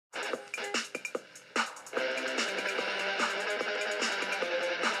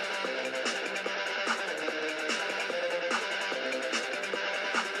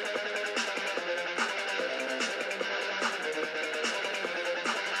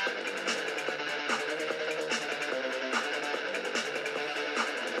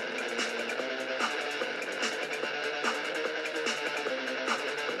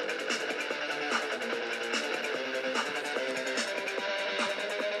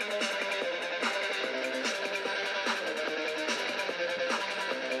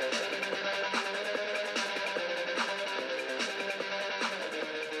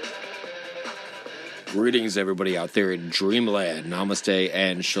Greetings, everybody out there in Dreamland. Namaste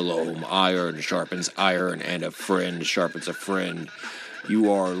and Shalom. Iron sharpens iron, and a friend sharpens a friend.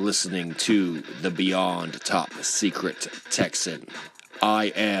 You are listening to the Beyond Top Secret Texan.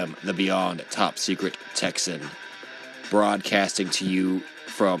 I am the Beyond Top Secret Texan, broadcasting to you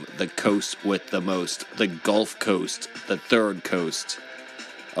from the coast with the most, the Gulf Coast, the third coast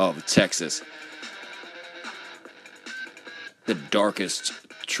of Texas. The darkest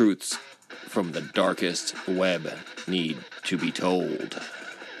truths from the darkest web need to be told.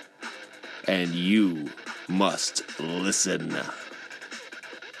 And you must listen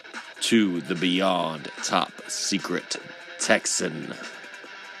to the Beyond Top Secret Texan.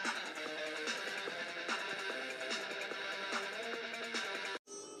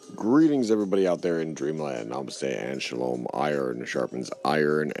 Greetings, everybody out there in Dreamland. Namaste and Shalom. Iron sharpens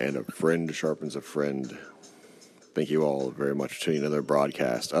iron, and a friend sharpens a friend. Thank you all very much for tuning in another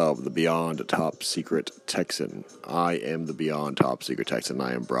broadcast of the Beyond Top Secret Texan. I am the Beyond Top Secret Texan.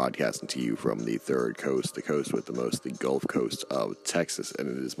 I am broadcasting to you from the third coast, the coast with the most, the Gulf Coast of Texas, and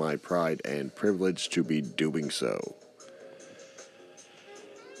it is my pride and privilege to be doing so.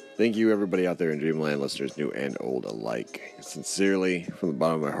 Thank you, everybody out there in Dreamland, listeners new and old alike. Sincerely, from the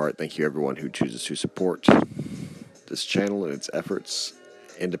bottom of my heart, thank you everyone who chooses to support this channel and its efforts.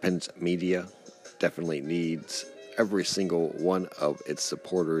 Independent media definitely needs every single one of its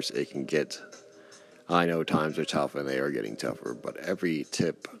supporters it can get. I know times are tough and they are getting tougher, but every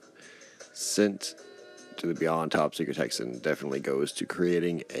tip sent to the Beyond Top Secret Texan definitely goes to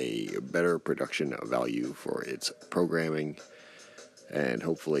creating a better production value for its programming and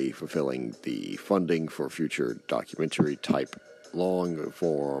hopefully fulfilling the funding for future documentary type long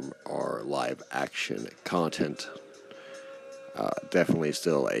form or live action content. Definitely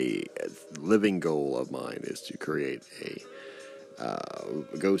still a living goal of mine is to create a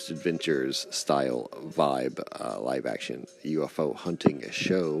Ghost Adventures style vibe live action UFO hunting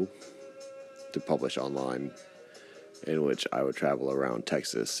show to publish online, in which I would travel around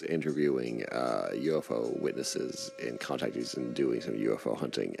Texas interviewing UFO witnesses and contactees and doing some UFO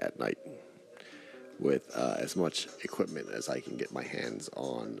hunting at night with as much equipment as I can get my hands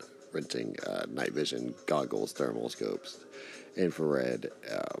on, renting night vision goggles, thermal scopes, infrared,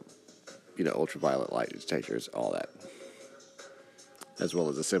 ultraviolet light detectors, all that, as well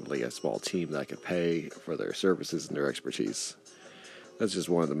as assembling a small team that I could pay for their services and their expertise. That's just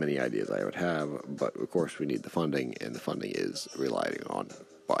one of the many ideas I would have, but of course we need the funding, and the funding is relying on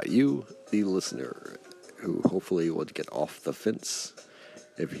by you, the listener, who hopefully will get off the fence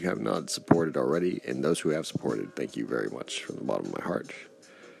if you have not supported already, and those who have supported, thank you very much from the bottom of my heart.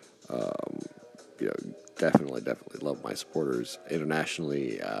 Definitely love my supporters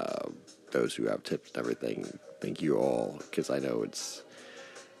internationally, those who have tips and everything. Thank you all, because I know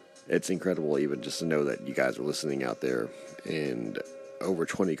it's incredible even just to know that you guys are listening out there in over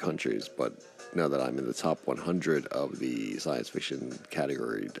 20 countries, but now that I'm in the top 100 of the science fiction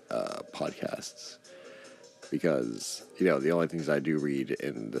category podcasts, because, the only things I do read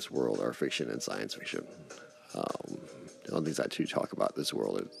in this world are fiction and science fiction. The only things I do talk about this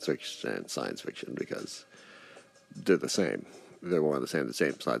world is fiction and science fiction, because they're the same. They're one of the same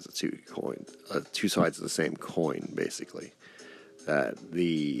sides of two sides of the same coin, basically. That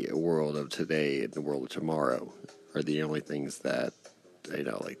the world of today and the world of tomorrow are the only things that,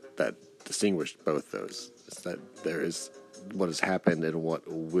 that distinguish both those. It's that there is what has happened and what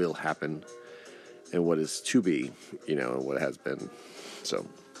will happen, and what is to be, and what has been. So,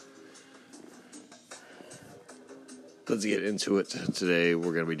 let's get into it. Today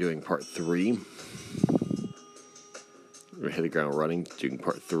we're going to be doing part 3. We're going to hit the ground running, doing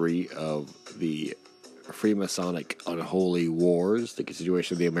part 3 of the Masonic Unholy Wars, the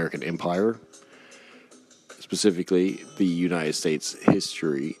continuation of the American Empire, specifically the United States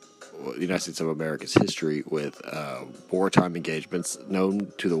of America's history with wartime engagements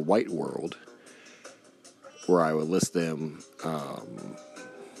known to the white world, where I would list them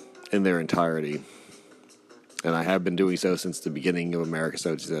in their entirety. And I have been doing so since the beginning of America,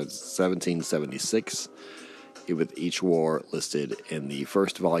 so since 1776, with each war listed in the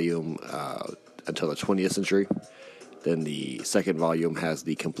first volume until the 20th century. Then the second volume has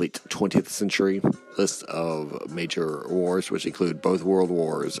the complete 20th century list of major wars, which include both world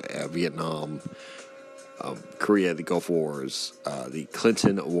wars, Vietnam, Korea, the Gulf Wars, the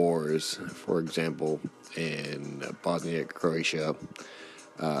Clinton Wars, for example, in Bosnia, Croatia,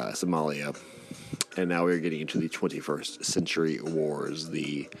 Somalia. And now we're getting into the 21st century wars,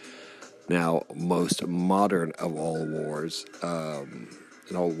 the now most modern of all wars, and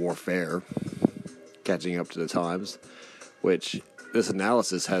all warfare, catching up to the times, which this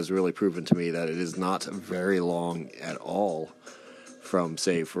analysis has really proven to me that it is not very long at all from,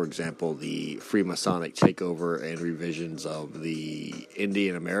 say, for example, the Freemasonic takeover and revisions of the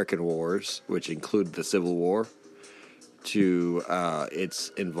Indian American Wars, which included the Civil War, to its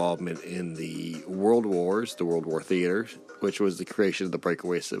involvement in the World Wars, the World War Theater, which was the creation of the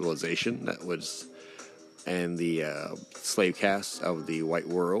breakaway civilization that was, and the slave castes of the white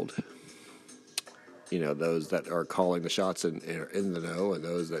world. You know, those that are calling the shots in the know, and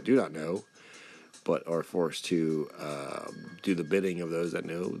those that do not know, but are forced to do the bidding of those that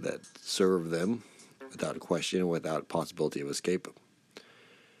know, that serve them without question, without possibility of escape.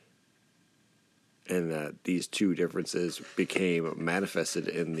 And that these two differences became manifested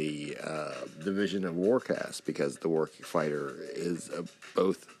in the division of warcaste, because the warfighter is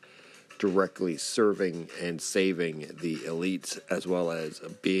both directly serving and saving the elites, as well as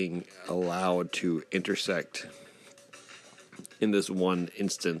being allowed to intersect in this one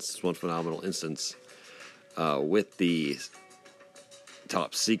instance, one phenomenal instance, with the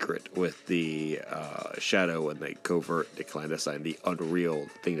top secret, with the shadow and the covert, the clandestine, the unreal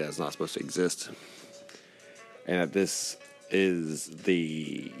thing that is not supposed to exist. And that this is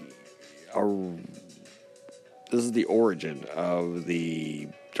the origin of the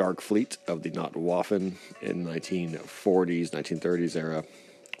Dark Fleet of the Notwaffen in 1940s, 1930s era,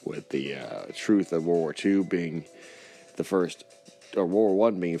 with the truth of World War II being the first, or World War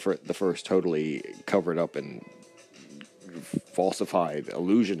I being the first totally covered up and falsified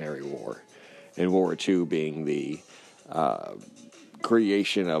illusionary war, and World War II being the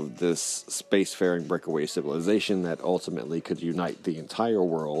creation of this spacefaring breakaway civilization that ultimately could unite the entire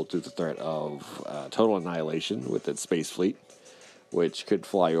world to the threat of total annihilation with its space fleet, which could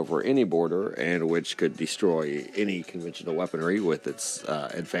fly over any border and which could destroy any conventional weaponry with its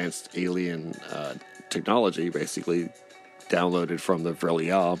advanced alien technology, basically downloaded from the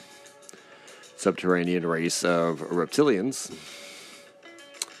Vrelia subterranean race of reptilians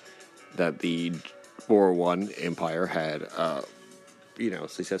that the World War I Empire had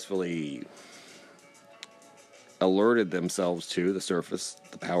successfully alerted themselves to the surface,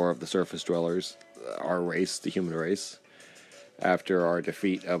 the power of the surface dwellers, our race, the human race, after our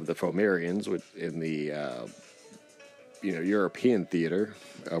defeat of the Fomerians in the European theater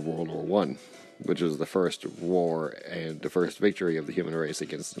of World War I, which was the first war and the first victory of the human race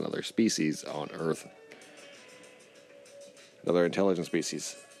against another species on Earth, another intelligent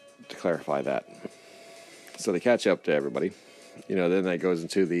species, to clarify that. So to catch up to everybody, then that goes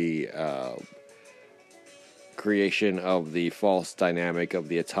into the creation of the false dynamic of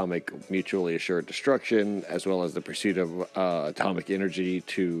the atomic mutually assured destruction, as well as the pursuit of atomic energy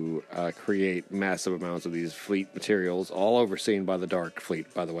to create massive amounts of these fleet materials, all overseen by the Dark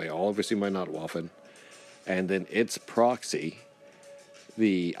Fleet, by the way, all overseen by Notwaffen, and then its proxy,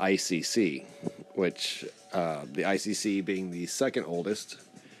 the ICC, which the ICC being the second oldest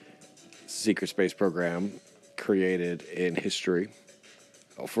secret space program created in history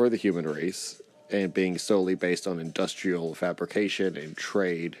for the human race, and being solely based on industrial fabrication and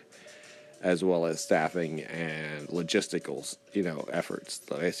trade, as well as staffing and logistical, efforts.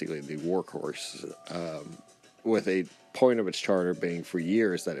 Basically, the workhorse, with a point of its charter being for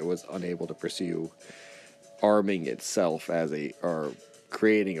years that it was unable to pursue arming itself or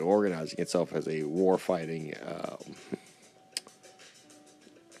creating and organizing itself as a war-fighting,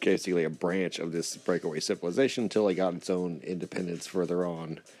 basically a branch of this breakaway civilization, until it got its own independence further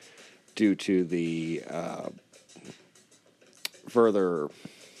on, due to the further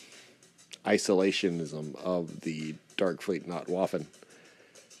isolationism of the Dark Fleet Notwaffen,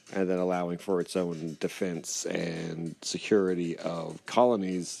 and then allowing for its own defense and security of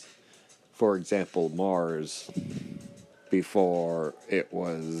colonies, for example, Mars, before it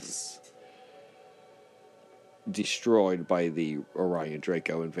was destroyed by the Orion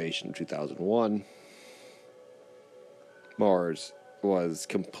Draco invasion of 2001. Mars was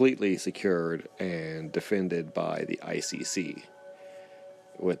completely secured and defended by the ICC,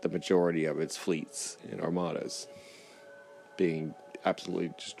 with the majority of its fleets and armadas being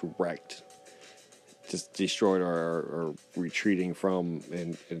absolutely just wrecked, just destroyed or retreating from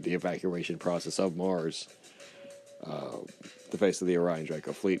in the evacuation process of Mars, the face of the Orion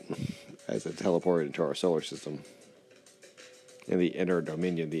Draco fleet, as it teleported into our solar system. In the inner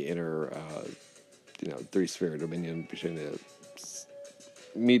dominion, the inner, three-sphere dominion between the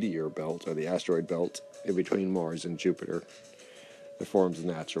meteor belt, or the asteroid belt, in between Mars and Jupiter, that forms a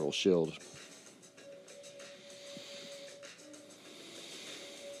natural shield.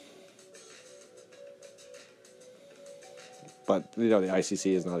 But, the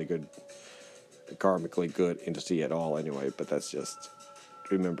ICC is not a good karmically good entity at all anyway, but that's just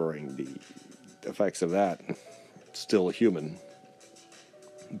remembering the effects of that. Still a human.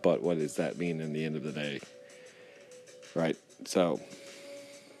 But what does that mean in the end of the day? Right? So,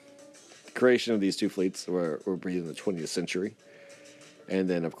 the creation of these two fleets were in the 20th century. And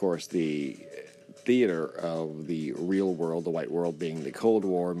then, of course, the theater of the real world, the white world, being the Cold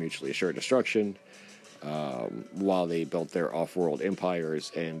War, mutually assured destruction, while they built their off-world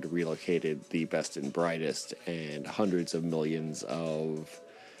empires and relocated the best and brightest and hundreds of millions of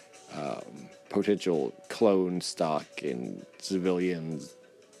potential clone stock and civilians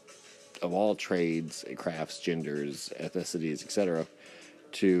of all trades, crafts, genders, ethnicities, etc.,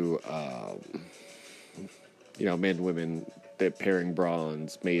 to men, women, pairing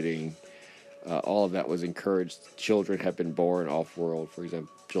bonds, mating. All of that was encouraged. Children have been born off-world, for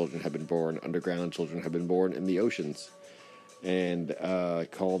example. Children have been born underground. Children have been born in the oceans. And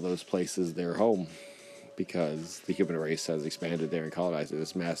call those places their home, because the human race has expanded there and colonized it.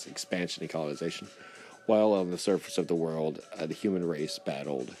 This mass expansion and colonization. While on the surface of the world, the human race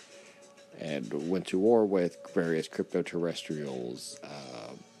battled and went to war with various crypto-terrestrials,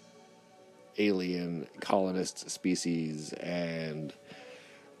 alien colonist species, and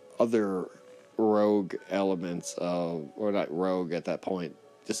other rogue elements of, or not rogue at that point,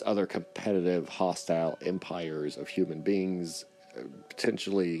 just other competitive, hostile empires of human beings,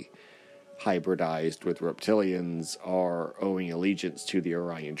 potentially hybridized with reptilians, are owing allegiance to the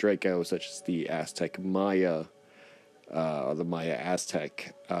Orion Draco, such as the Aztec Maya, or the Maya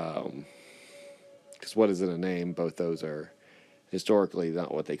Aztec. Because what is in a name? Both those are historically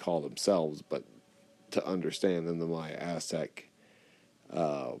not what they call themselves, but to understand them, the Maya Aztec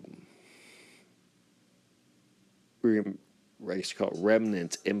race called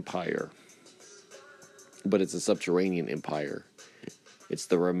Remnant Empire, but it's a subterranean empire. It's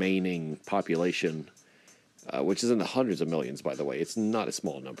the remaining population, which is in the hundreds of millions, by the way. It's not a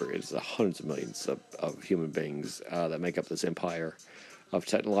small number. It's the hundreds of millions of human beings that make up this empire of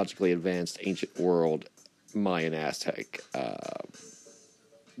technologically advanced ancient world Mayan Aztec,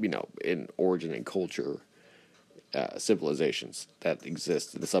 in origin and culture, civilizations that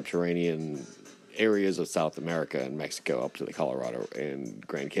exist in the subterranean areas of South America and Mexico up to the Colorado and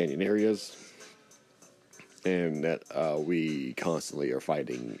Grand Canyon areas, and that we constantly are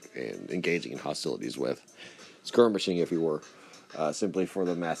fighting and engaging in hostilities with, skirmishing, if you were, simply for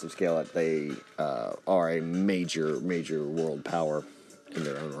the massive scale that they are a major world power in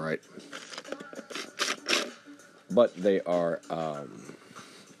their own right. But they are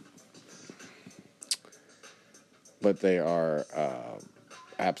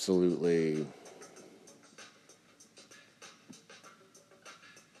absolutely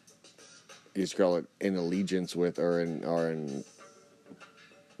you just call it in allegiance with, or in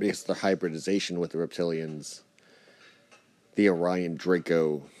because the hybridization with the reptilians, the Orion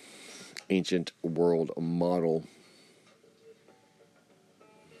Draco ancient world model.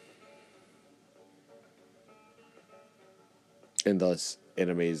 And thus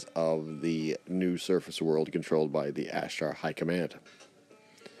enemies of the new surface world controlled by the Ashtar High Command.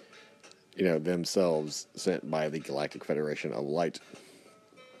 Themselves sent by the Galactic Federation of Light.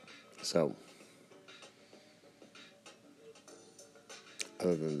 So,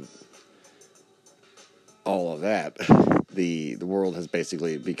 other than all of that, the world has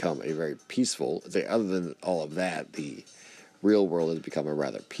basically become a very peaceful, other than all of that, the real world has become a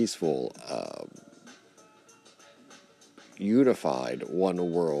rather peaceful, unified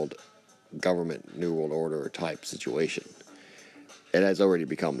one world government, new world order type situation. It has already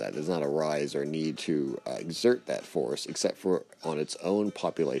become that. There's not a rise or need to exert that force, except for on its own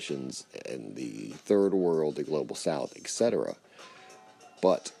populations in the third world, the global south, etc.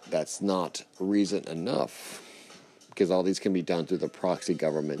 But that's not reason enough, because all these can be done through the proxy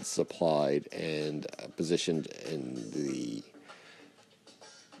governments supplied and positioned in the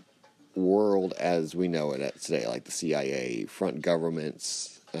world as we know it today, like the CIA, front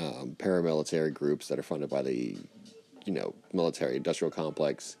governments, paramilitary groups that are funded by the military industrial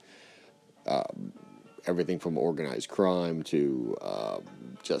complex, everything from organized crime to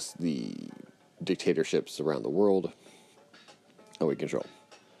just the dictatorships around the world that we control.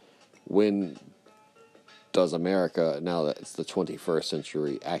 When does America, now that it's the 21st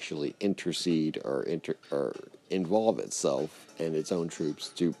century, actually intercede or involve itself and its own troops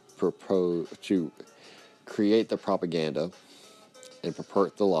to create the propaganda and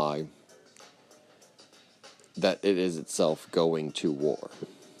purport the lie that it is itself going to war?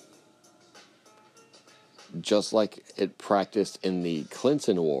 Just like it practiced in the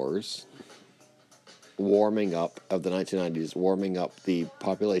Clinton Wars, warming up of the 1990s, warming up the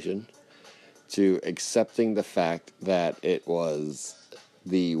population to accepting the fact that it was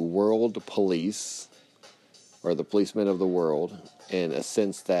the world police, or the policemen of the world, in a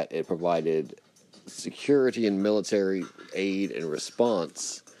sense that it provided security and military aid and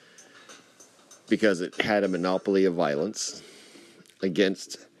response because it had a monopoly of violence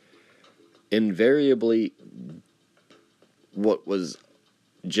against invariably what was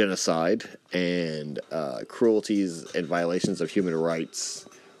genocide and cruelties and violations of human rights,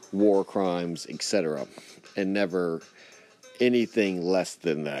 war crimes, etc., and never anything less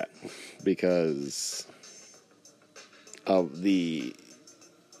than that, because of the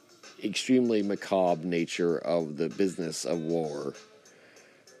extremely macabre nature of the business of war.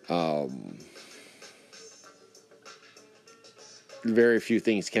 Very few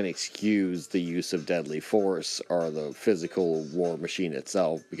things can excuse the use of deadly force or the physical war machine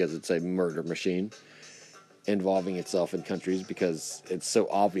itself, because it's a murder machine involving itself in countries because it's so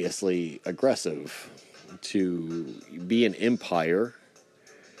obviously aggressive. To be an empire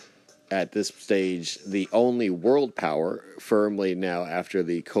at this stage, the only world power, firmly now after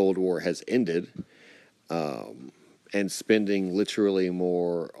the Cold War has ended, and spending literally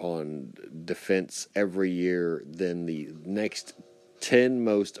more on defense every year than the next 10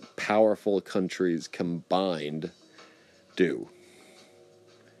 most powerful countries combined do.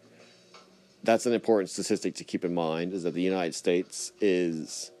 That's an important statistic to keep in mind, is that the United States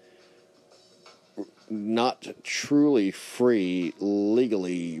is not truly free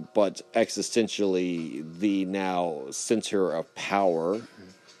legally, but existentially the now center of power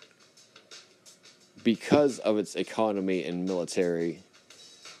because of its economy and military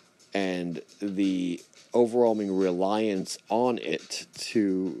and the overwhelming reliance on it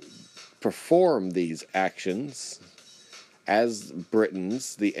to perform these actions as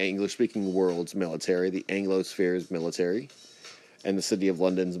Britain's, the English-speaking world's military, the Anglosphere's military, and the City of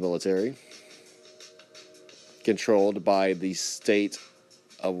London's military, controlled by the state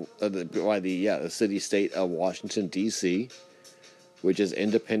of the city-state of Washington, D.C., which is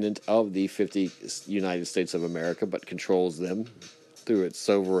independent of the 50 United States of America, but controls them through its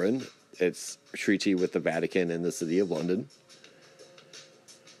sovereign, its treaty with the Vatican and the City of London.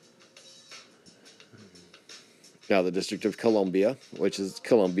 Now, the District of Columbia, which is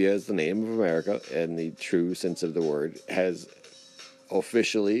Columbia is the name of America in the true sense of the word, has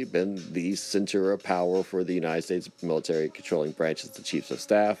officially been the center of power for the United States military, controlling branches, the chiefs of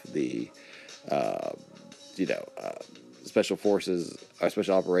staff, the special forces, or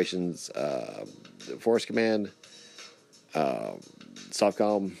special operations, force command,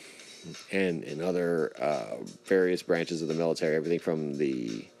 SOFCOM, and in other various branches of the military, everything from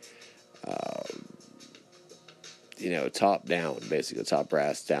the top down, basically top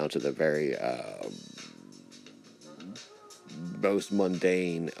brass, down to the very most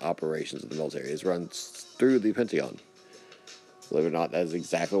mundane operations of the military is run through the Pentagon. Believe it or not, that is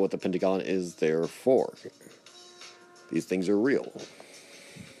exactly what the Pentagon is there for. These things are real.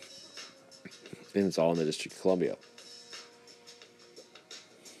 And it's all in the District of Columbia.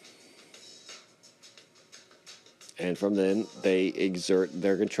 And from then, they exert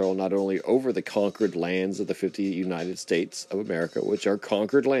their control not only over the conquered lands of the 50 United States of America, which are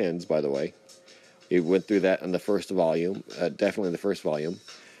conquered lands, by the way. We went through that in the first volume, definitely in the first volume.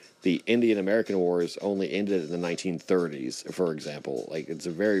 The Indian-American Wars only ended in the 1930s, for example. Like, it's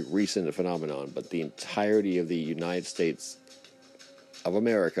a very recent phenomenon, but the entirety of the United States of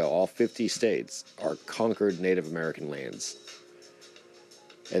America, all 50 states, are conquered Native American lands.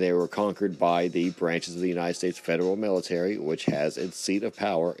 And they were conquered by the branches of the United States federal military, which has its seat of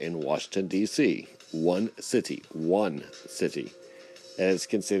power in Washington, D.C. One city. That is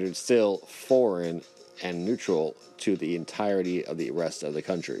considered still foreign and neutral to the entirety of the rest of the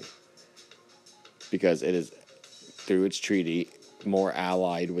country, because it is, through its treaty, more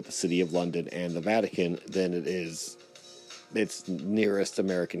allied with the City of London and the Vatican than it is its nearest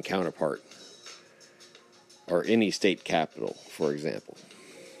American counterpart, or any state capital, for example.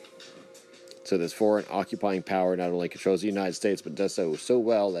 So this foreign occupying power not only controls the United States, but does so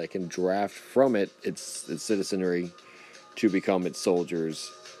well that it can draft from it its citizenry to become its soldiers,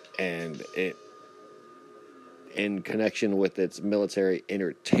 and it, in connection with its military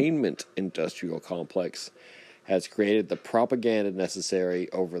entertainment industrial complex, has created the propaganda necessary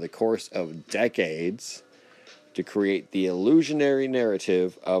over the course of decades to create the illusionary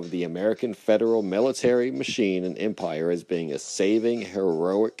narrative of the American federal military machine and empire as being a saving,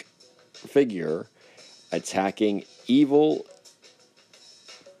 heroic figure attacking evil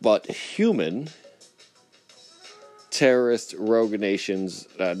but human terrorist rogue nations,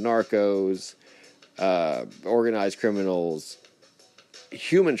 narcos, organized criminals,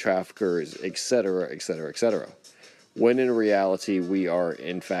 human traffickers, etc., etc., etc. When in reality, we are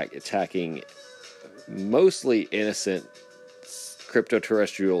in fact attacking mostly innocent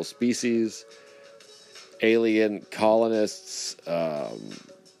crypto-terrestrial species, alien colonists,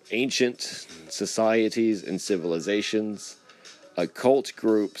 ancient societies and civilizations, occult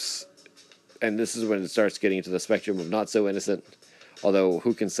groups, and this is when it starts getting into the spectrum of not so innocent, although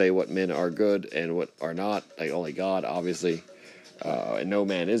who can say what men are good and what are not? Like only God, obviously, and no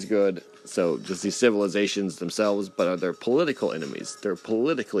man is good. So just these civilizations themselves, but they're political enemies. They're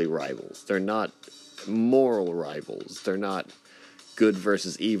politically rivals. They're not moral rivals. They're not good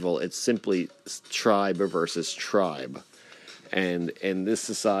versus evil. It's simply tribe versus tribe. And in this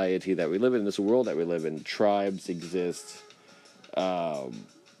society that we live in, this world that we live in, tribes exist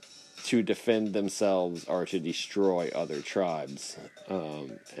to defend themselves or to destroy other tribes.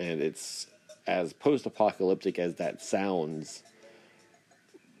 And it's as post-apocalyptic as that sounds.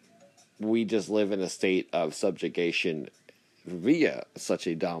 We just live in a state of subjugation via such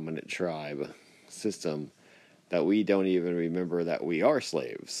a dominant tribe system that we don't even remember that we are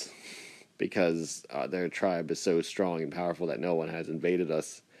slaves, because their tribe is so strong and powerful that no one has invaded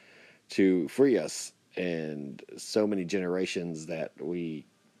us to free us, and so many generations that we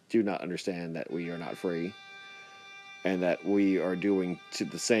do not understand that we are not free, and that we are doing to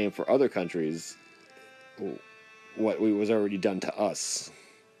the same for other countries what was already done to us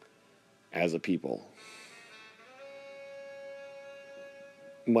as a people.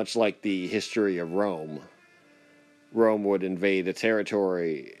 Much like the history of Rome would invade a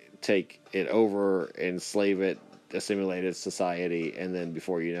territory, take it over, enslave it, assimilate its society, and then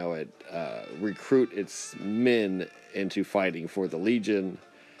before you know it, recruit its men into fighting for the legion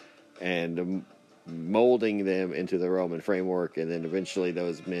and molding them into the Roman framework, and then eventually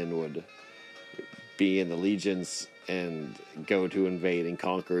those men would be in the legions and go to invade and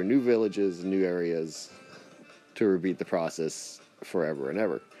conquer new villages and new areas to repeat the process forever and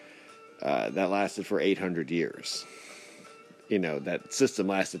ever. That lasted for 800 years. You know, that system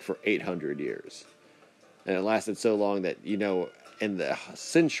lasted for 800 years. And it lasted so long that, you know, in the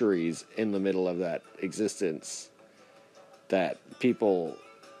centuries in the middle of that existence, that people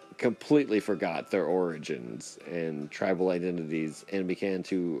completely forgot their origins and tribal identities and began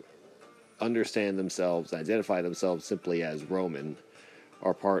to understand themselves, identify themselves simply as Roman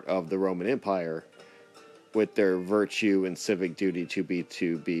or part of the Roman Empire, with their virtue and civic duty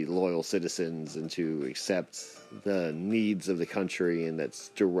to be loyal citizens and to accept the needs of the country and its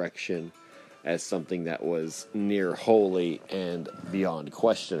direction as something that was near holy and beyond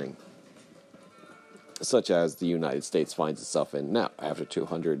questioning, such as the United States finds itself in now after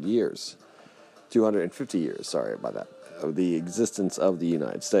 250 years, sorry about that, of the existence of the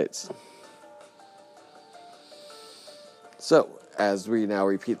United States. So, as we now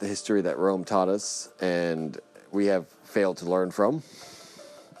repeat the history that Rome taught us, and we have failed to learn from,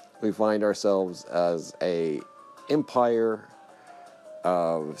 we find ourselves as a empire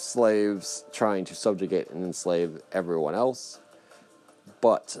of slaves trying to subjugate and enslave everyone else,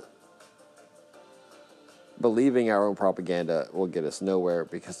 but believing our own propaganda will get us nowhere,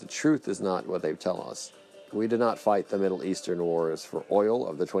 because the truth is not what they tell us. We did not fight the Middle Eastern wars for oil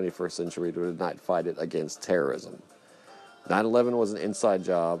of the 21st century. We did not fight it against terrorism. 9/11 was an inside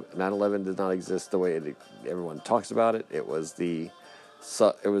job. 9/11 did not exist the way everyone talks about it. It was the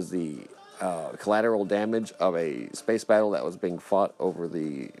collateral damage of a space battle that was being fought over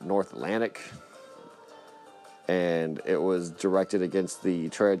the North Atlantic, and it was directed against the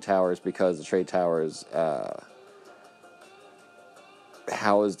trade towers because the trade towers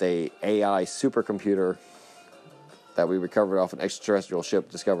housed a AI supercomputer that we recovered off an extraterrestrial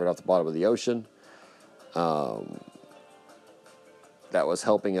ship discovered off the bottom of the ocean. That was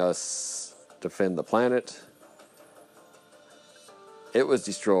helping us defend the planet. It was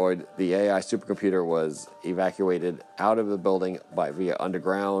destroyed. The AI supercomputer was evacuated out of the building via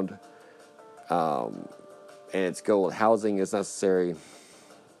underground. And its gold housing is necessary,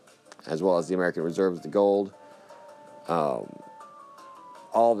 as well as the American reserves, the gold.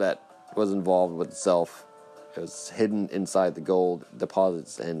 All that was involved with itself. It was hidden inside the gold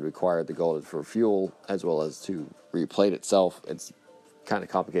deposits and required the gold for fuel, as well as to replate itself. It's kind of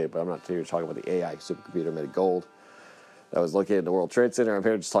complicated, but I'm not here to talk about the AI supercomputer made of gold that was located in the World Trade Center. I'm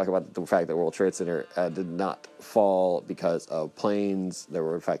here to just talk about the fact that the World Trade Center did not fall because of planes. There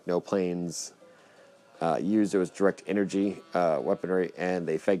were, in fact, no planes used. It was direct energy weaponry, and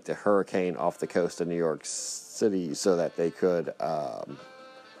they faked a hurricane off the coast of New York City so that they could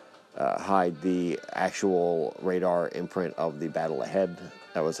hide the actual radar imprint of the battle ahead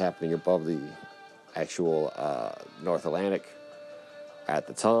that was happening above the actual North Atlantic. at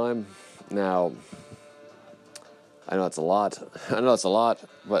the time. Now, I know it's a lot,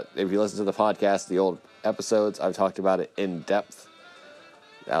 but if you listen to the podcast, the old episodes, I've talked about it in depth.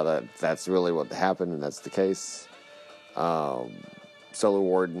 Now that's really what happened, and that's the case. Solar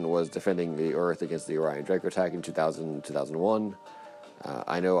Warden was defending the Earth against the Orion Draco attack in 2001.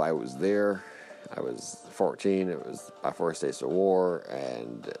 I know I was there. I was 14. It was my first taste of war,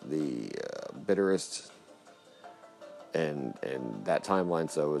 and the bitterest in that timeline.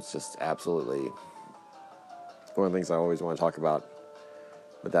 So it's just absolutely one of the things I always want to talk about.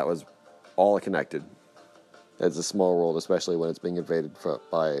 But that was all connected. It's a small world, especially when it's being invaded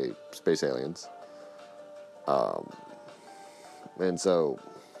by space aliens. And so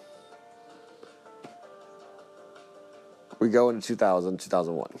we go into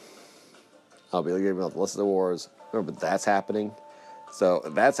 2001. I'll be giving out the list of the wars. Remember, that's happening. So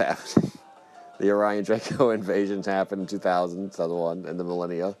that's happening. The Orion Draco invasions happened in 2001, in the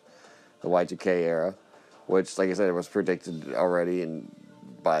millennia, the Y2K era, which, like I said, it was predicted already and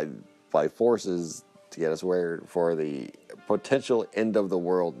by forces to get us prepared for the potential end of the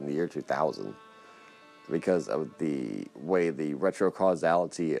world in the year 2000. Because of the way the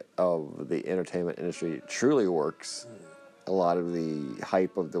retrocausality of the entertainment industry truly works, a lot of the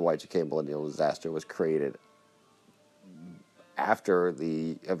hype of the Y2K millennial disaster was created after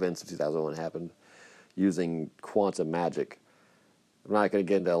the events of 2001 happened using quantum magic. I'm not going to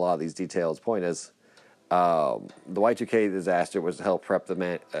get into a lot of these details. Point is, the Y2K disaster was to help prep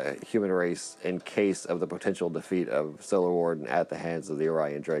the human race in case of the potential defeat of Solar Warden at the hands of the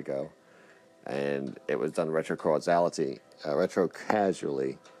Orion Draco. And it was done retrocausality,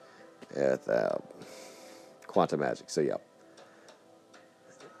 retrocasually with quantum magic. So, yeah.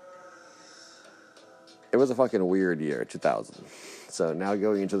 It was a fucking weird year, 2000. So now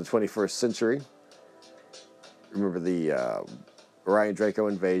going into the 21st century, remember the Orion Draco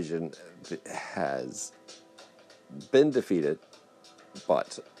invasion has been defeated,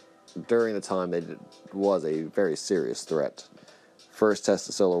 but during the time it was a very serious threat. First test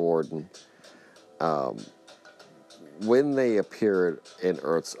of Solar Warden. When they appeared in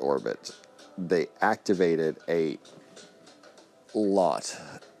Earth's orbit, they activated a lot,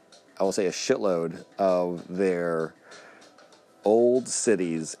 I will say a shitload of their old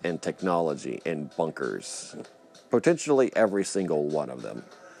cities and technology in bunkers. Potentially every single one of them.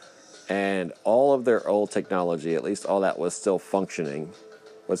 And all of their old technology, at least all that was still functioning,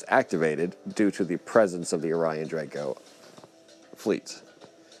 was activated due to the presence of the Orion Draco fleet.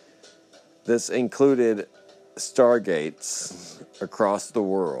 This included stargates across the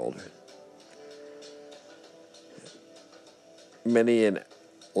world, many in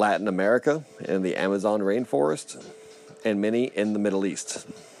Latin America, in the Amazon rainforest, and many in the Middle East.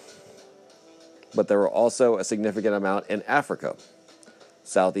 But there were also a significant amount in Africa,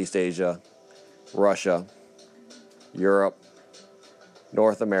 Southeast Asia, Russia, Europe,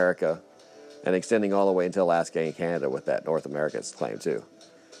 North America, and extending all the way into Alaska and Canada with that North America's claim too.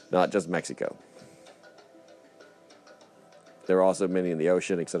 Not just Mexico. There are also many in the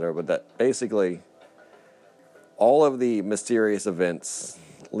ocean, etc. But that basically, all of the mysterious events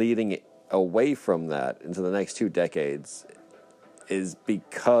leading away from that into the next 2 decades is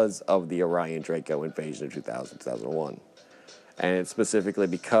because of the Orion Draco invasion of 2001. And it's specifically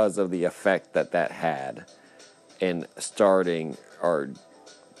because of the effect that had in starting, or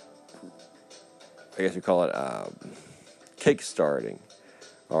I guess you call it kick-starting,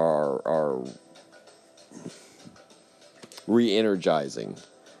 or re-energizing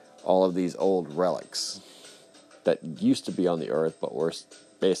all of these old relics that used to be on the Earth but were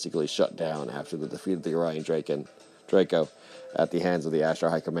basically shut down after the defeat of the Orion Draco at the hands of the Astro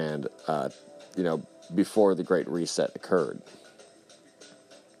High Command, before the Great Reset occurred.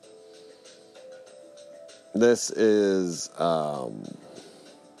 This is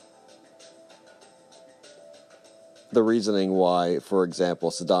the reasoning why, for example,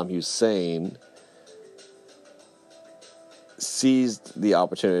 Saddam Hussein seized the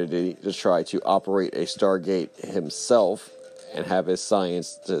opportunity to try to operate a Stargate himself and have his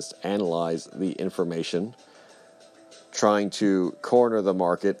scientists analyze the information, trying to corner the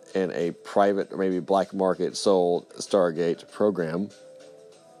market in a private or maybe black market sold Stargate program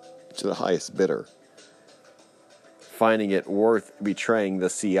to the highest bidder, finding it worth betraying the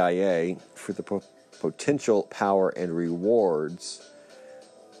CIA for the potential power and rewards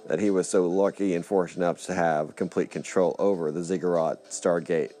that he was so lucky and fortunate enough to have complete control over, the Ziggurat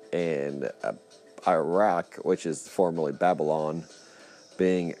Stargate in Iraq, which is formerly Babylon,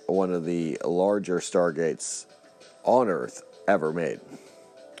 being one of the larger Stargates on Earth ever made.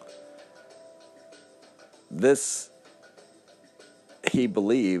 This he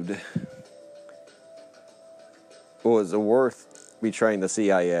believed was worth betraying the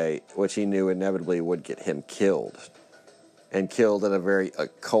CIA, which he knew inevitably would get him killed, and killed in a very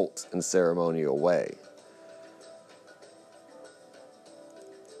occult and ceremonial way.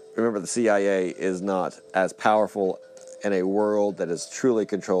 Remember, the CIA is not as powerful in a world that is truly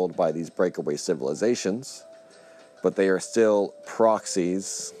controlled by these breakaway civilizations, but they are still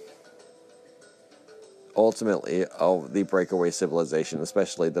proxies, ultimately, of the breakaway civilization,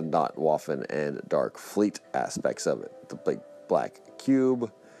 especially the Not Waffen and Dark Fleet aspects of it. The big black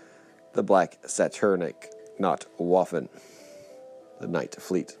cube, the black Saturnic Not Waffen, the Night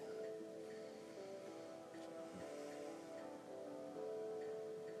Fleet.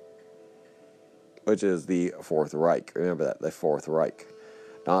 Which is the Fourth Reich. Remember that, the Fourth Reich.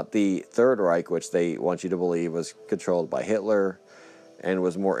 Not the Third Reich, which they want you to believe was controlled by Hitler and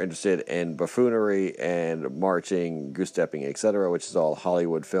was more interested in buffoonery and marching, goose-stepping, etc., which is all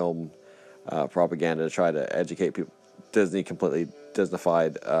Hollywood film propaganda to try to educate people. Disney completely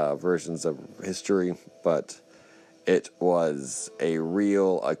Disneyfied versions of history, but it was a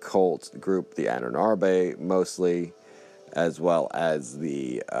real occult group, the Anunnaki mostly, as well as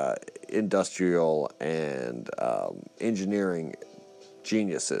the industrial and engineering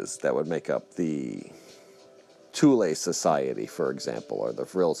geniuses that would make up the Thule Society, for example, or the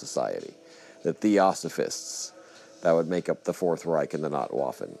Vril Society, the Theosophists that would make up the Fourth Reich and the Not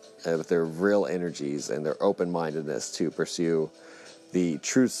Waffen, with their real energies and their open-mindedness to pursue the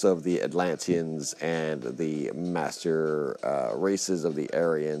truths of the Atlanteans and the master races of the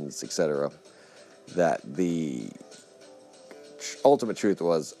Aryans, etc., that the ultimate truth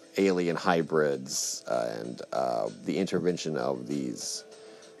was alien hybrids and the intervention of these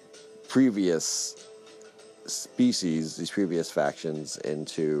previous species, these previous factions,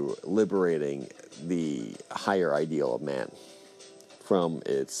 into liberating the higher ideal of man from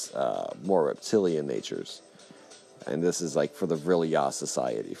its more reptilian natures. And this is like for the Vril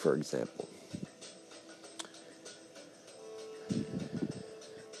Society, for example.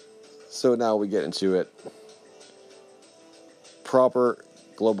 So now we get into it. Proper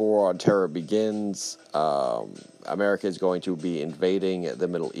global war on terror begins. America is going to be invading the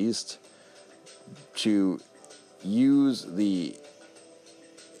Middle East to use the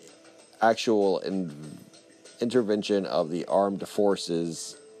actual intervention of the armed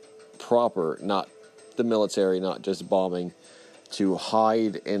forces proper, not the military, not just bombing, to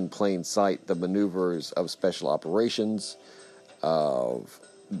hide in plain sight the maneuvers of special operations, of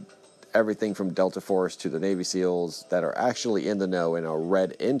everything from Delta Force to the Navy SEALs that are actually in the know and are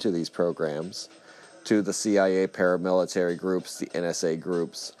read into these programs, to the CIA paramilitary groups, the NSA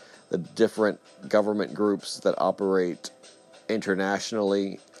groups, the different government groups that operate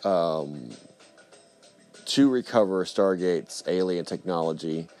internationally to recover Stargate's alien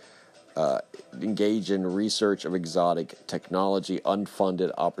technology, engage in research of exotic technology,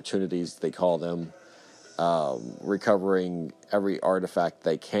 unfunded opportunities, they call them, recovering every artifact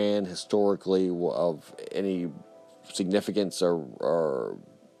they can historically of any significance or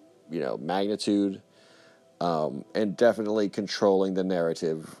magnitude, and definitely controlling the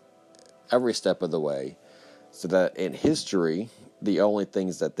narrative every step of the way, so that in history, the only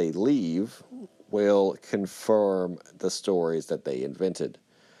things that they leave will confirm the stories that they invented.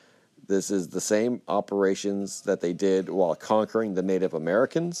 This is the same operations that they did while conquering the Native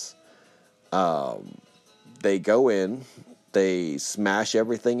Americans. They go in, they smash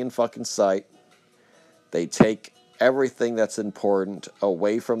everything in fucking sight, they take everything that's important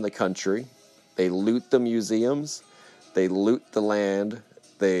away from the country, they loot the museums, they loot the land,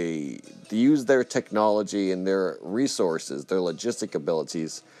 they use their technology and their resources, their logistic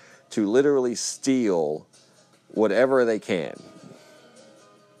abilities, to literally steal whatever they can.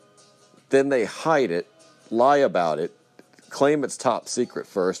 Then they hide it, lie about it, claim it's top secret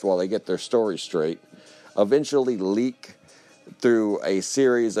first while they get their story straight, eventually leak through a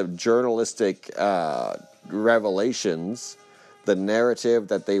series of journalistic revelations the narrative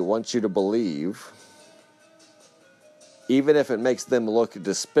that they want you to believe, even if it makes them look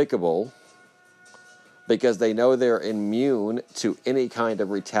despicable, because they know they're immune to any kind of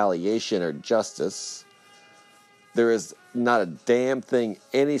retaliation or justice. There is not a damn thing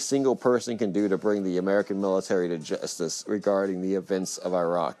any single person can do to bring the American military to justice regarding the events of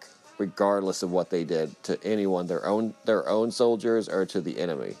Iraq, regardless of what they did to anyone, their own soldiers or to the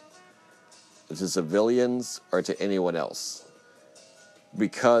enemy, to civilians or to anyone else,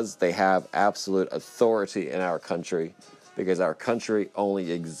 because they have absolute authority in our country, because our country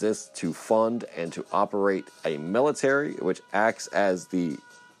only exists to fund and to operate a military which acts as the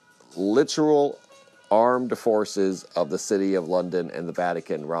literal armed forces of the City of London and the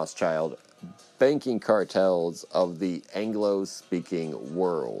Vatican, Rothschild banking cartels of the Anglo-speaking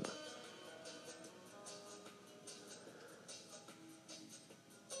world.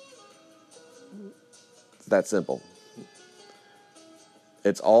 It's that simple.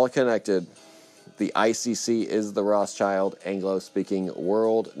 It's all connected. The ICC is the Rothschild Anglo-speaking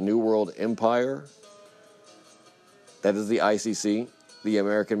world, New World Empire. That is the ICC. The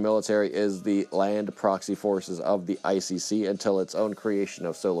American military is the land proxy forces of the ICC until its own creation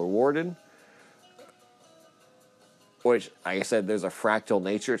of Solar Warden. Which, like I said, there's a fractal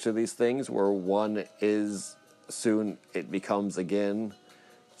nature to these things where one is soon it becomes again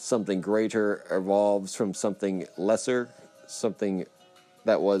something greater, evolves from something lesser, something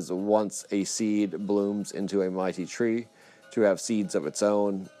that was once a seed blooms into a mighty tree to have seeds of its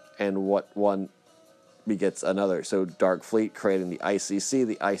own, and what one begets another. So Dark Fleet creating the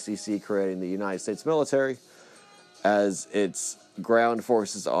ICC creating the United States military as its ground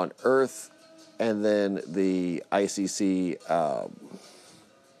forces on Earth, and then the ICC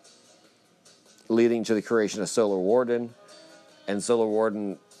leading to the creation of Solar Warden, and Solar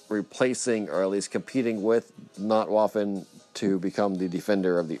Warden replacing, or at least competing with, Notwaffen to become the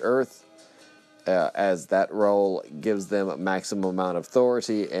defender of the Earth, as that role gives them a maximum amount of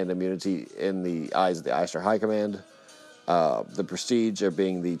authority and immunity in the eyes of the Eister High Command. The prestige of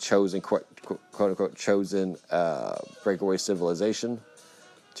being the chosen, quote-unquote, chosen breakaway civilization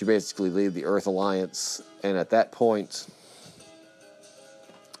to basically lead the Earth Alliance. And at that point,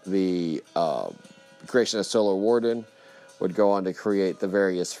 the creation of Solar Warden would go on to create the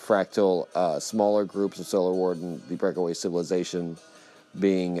various fractal smaller groups of Solar Warden, the breakaway civilization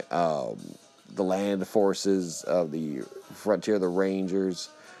being the land forces of the frontier, the Rangers,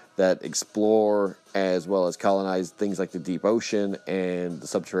 that explore as well as colonize things like the deep ocean and the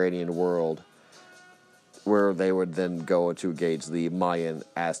subterranean world, where they would then go to engage the Mayan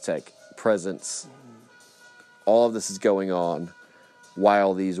Aztec presence. All of this is going on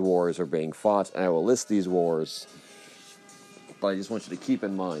while these wars are being fought, and I will list these wars, but I just want you to keep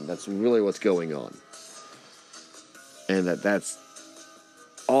in mind that's really what's going on, and that's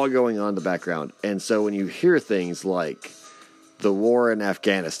all going on in the background. And so when you hear things like the war in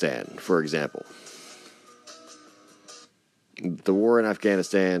Afghanistan, for example, the war in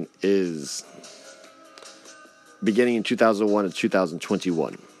Afghanistan is beginning in 2001 to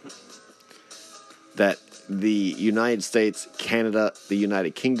 2021. That the United States, Canada, the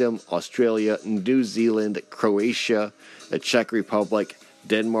United Kingdom, Australia, New Zealand, Croatia, the Czech Republic,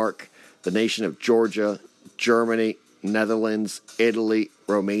 Denmark, the nation of Georgia, Germany, Netherlands, Italy,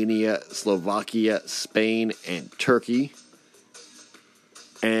 Romania, Slovakia, Spain, and Turkey,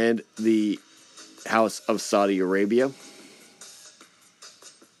 and the House of Saudi Arabia,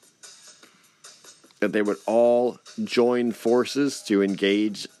 that they would all join forces to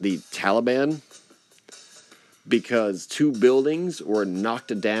engage the Taliban because 2 buildings were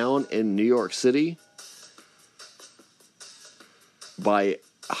knocked down in New York City by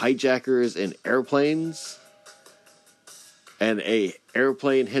hijackers in airplanes, and a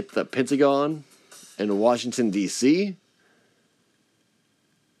airplane hit the Pentagon in Washington, D.C.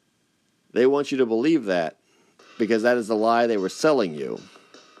 They want you to believe that because that is the lie they were selling you.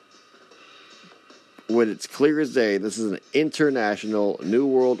 When it's clear as day, this is an international New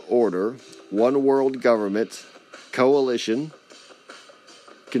World Order, one world government, coalition,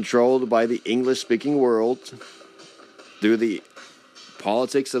 controlled by the English-speaking world through the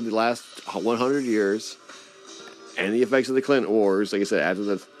politics of the last 100 years and the effects of the Clinton Wars. Like I said, after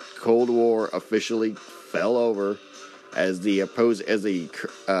the Cold War officially fell over, as the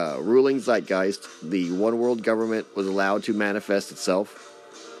ruling zeitgeist, the one world government was allowed to manifest itself,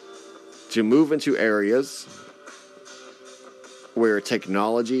 to move into areas where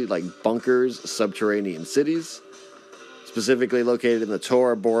technology like bunkers, subterranean cities, specifically located in the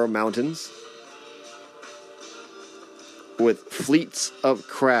Tora Bora Mountains, with fleets of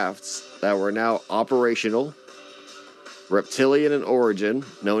crafts that were now operational, reptilian in origin,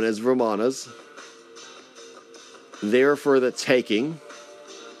 known as Vimanas, there for the taking,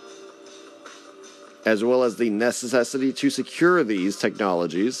 as well as the necessity to secure these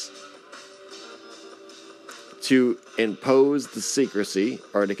technologies, to impose the secrecy,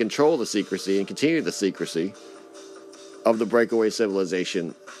 or to control the secrecy and continue the secrecy of the breakaway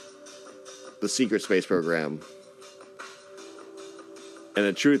civilization, the secret space program, and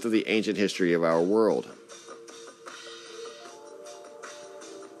the truth of the ancient history of our world.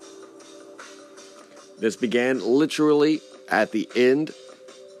 This began literally at the end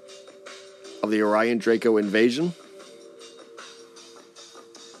of the Orion Draco invasion,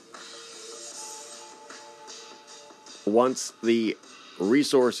 once the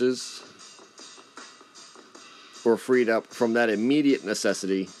resources were freed up from that immediate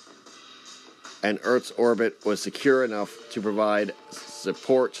necessity, and Earth's orbit was secure enough to provide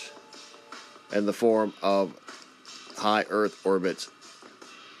support in the form of high Earth orbit,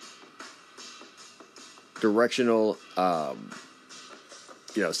 directional,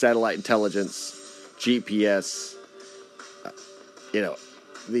 satellite intelligence, GPS,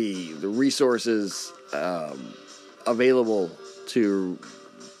 the resources available to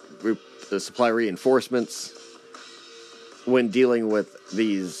supply reinforcements when dealing with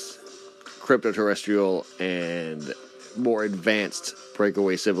these crypto-terrestrial and more advanced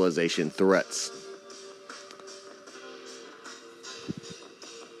breakaway civilization threats.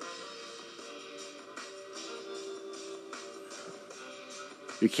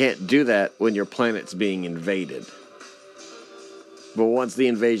 You can't do that when your planet's being invaded. But once the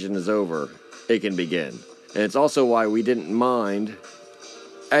invasion is over, it can begin. And it's also why we didn't mind.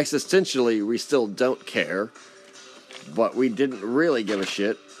 Existentially, we still don't care. But we didn't really give a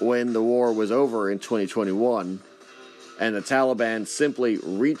shit when the war was over in 2021 and the Taliban simply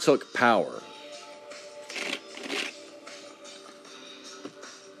retook power.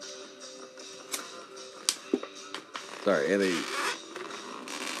 And the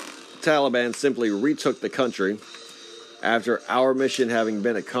Taliban simply retook the country after our mission having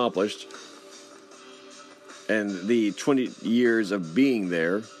been accomplished and the 20 years of being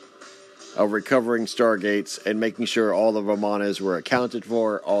there, of recovering stargates and making sure all the Vimanas were accounted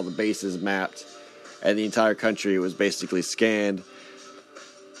for, all the bases mapped, and the entire country was basically scanned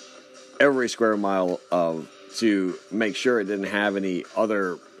every square mile to make sure it didn't have any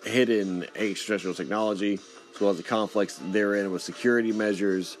other hidden extraterrestrial technology, as well as the conflicts therein with security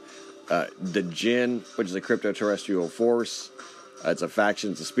measures. The Jinn, which is a crypto-terrestrial force, it's a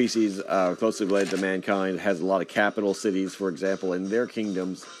faction, it's a species closely related to mankind, has a lot of capital cities, for example, in their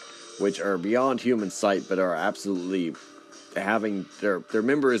kingdoms, which are beyond human sight, but are absolutely having, they're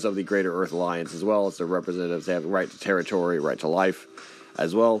members of the Greater Earth Alliance, as well as their representatives. They have the right to territory, right to life,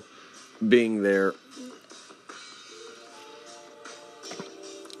 as well, being there.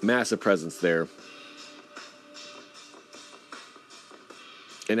 Massive presence there.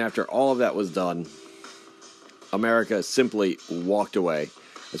 And after all of that was done, America simply walked away,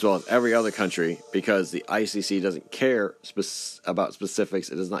 as well as every other country, because the ICC doesn't care about specifics.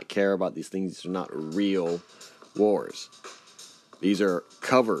 It does not care about these things. These are not real wars. These are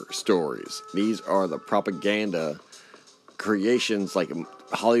cover stories. These are the propaganda creations like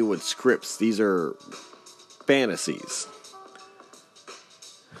Hollywood scripts. These are fantasies.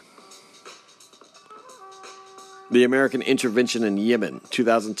 The American intervention in Yemen,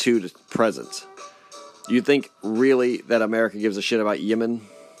 2002 to present. You think really that America gives a shit about Yemen?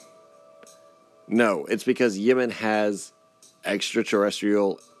 No, it's because Yemen has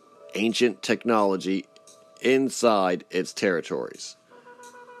extraterrestrial ancient technology inside its territories.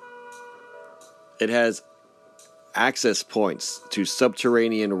 It has access points to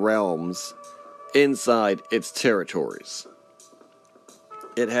subterranean realms inside its territories.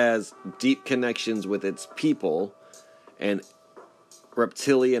 It has deep connections with its people and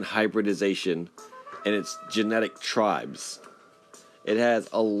reptilian hybridization in its genetic tribes. It has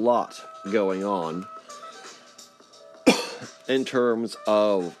a lot going on in terms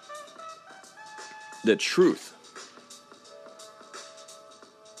of the truth.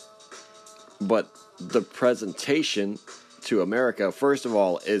 But the presentation to America, first of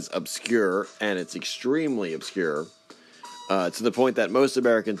all, is obscure, and it's extremely obscure. To the point that most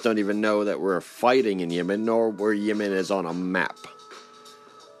Americans don't even know that we're fighting in Yemen, nor where Yemen is on a map.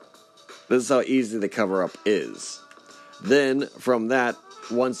 This is how easy the cover-up is. Then, from that,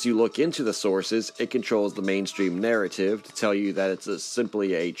 once you look into the sources, it controls the mainstream narrative to tell you that it's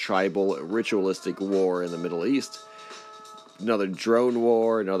simply a tribal, ritualistic war in the Middle East. Another drone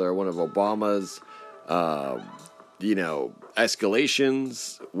war, another one of Obama's,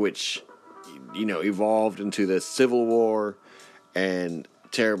 escalations, which, evolved into this civil war and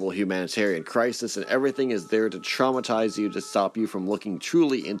terrible humanitarian crisis, and everything is there to traumatize you, to stop you from looking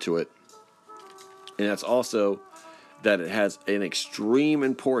truly into it. And that's also that it has an extreme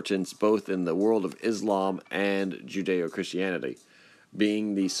importance both in the world of Islam and Judeo-Christianity,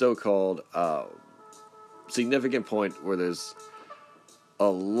 being the so-called significant point where there's a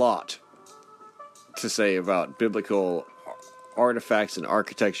lot to say about biblical artifacts and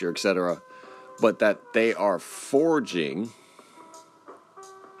architecture, etc., but that they are forging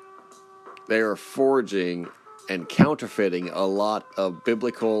and counterfeiting a lot of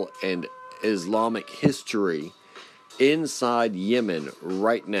biblical and Islamic history inside Yemen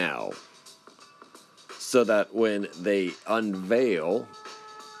right now. so that when they unveil,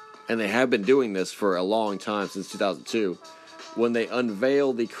 and they have been doing this for a long time, since 2002, when they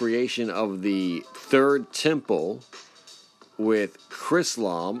unveil the creation of the third temple, with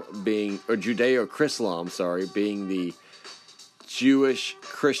Judeo-Chrislam, being the Jewish,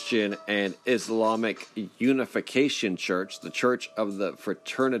 Christian, and Islamic unification church, the church of the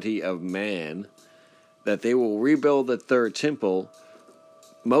fraternity of man, that they will rebuild the third temple,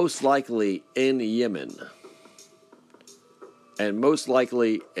 most likely in Yemen. And most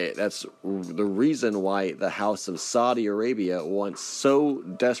likely, that's the reason why the House of Saudi Arabia wants so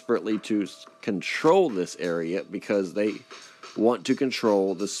desperately to control this area, because they want to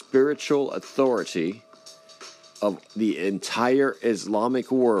control the spiritual authority of the entire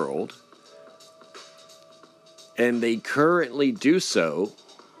Islamic world. And they currently do so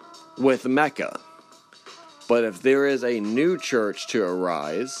with Mecca. But if there is a new church to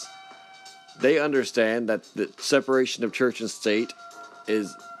arise, they understand that the separation of church and state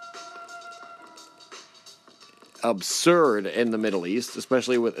is absurd in the Middle East,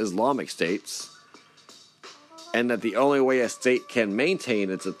 especially with Islamic states, and that the only way a state can maintain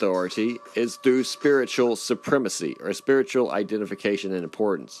its authority is through spiritual supremacy, or spiritual identification and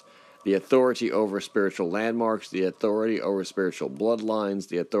importance. The authority over spiritual landmarks, the authority over spiritual bloodlines,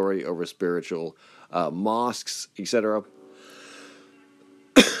 the authority over spiritual mosques, etc.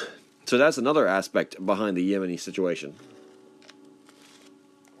 So that's another aspect behind the Yemeni situation.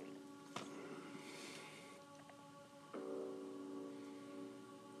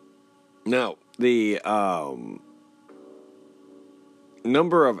 Now, the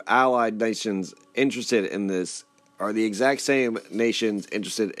number of allied nations interested in this are the exact same nations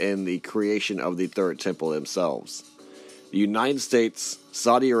interested in the creation of the third temple themselves. The United States,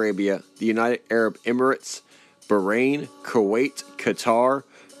 Saudi Arabia, the United Arab Emirates, Bahrain, Kuwait, Qatar,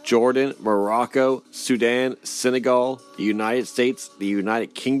 Jordan, Morocco, Sudan, Senegal, the United States, the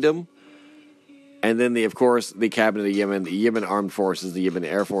United Kingdom, and then, of course, the Cabinet of Yemen, the Yemen Armed Forces, the Yemen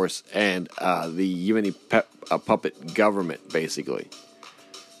Air Force, and the Yemeni puppet government, basically.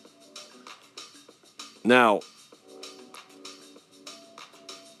 Now,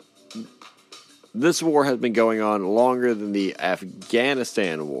 this war has been going on longer than the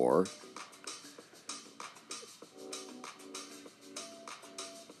Afghanistan war.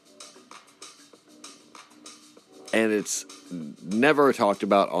 And it's never talked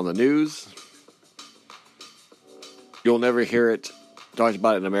about on the news. You'll never hear it talked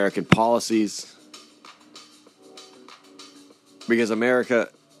about in American policies. Because America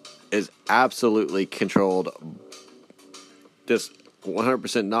is absolutely controlled just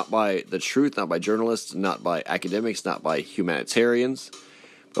 100% not by the truth, not by journalists, not by academics, not by humanitarians,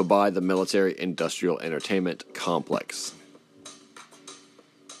 but by the military-industrial entertainment complex.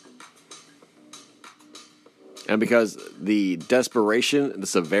 And because the desperation, the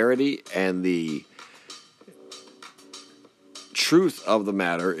severity, and the truth of the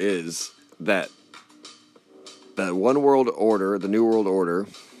matter is that the one world order, the New World Order,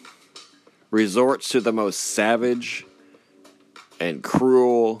 resorts to the most savage and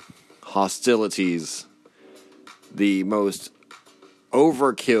cruel hostilities, the most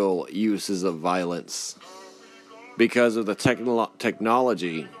overkill uses of violence, because of the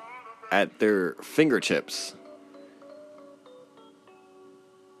technology at their fingertips,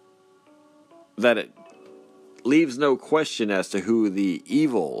 that it leaves no question as to who the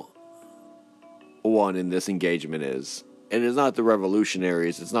evil one in this engagement is. And it's not the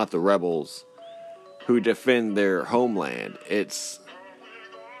revolutionaries, it's not the rebels who defend their homeland. It's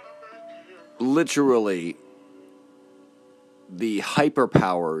literally the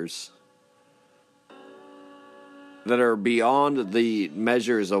hyperpowers that are beyond the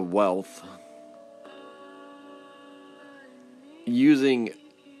measures of wealth, using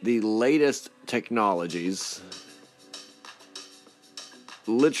the latest technologies,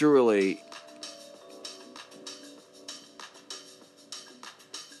 literally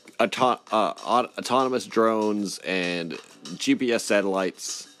autonomous drones and GPS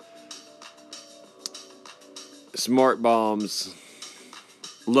satellites, smart bombs,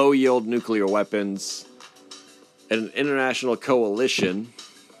 low-yield nuclear weapons, and an international coalition,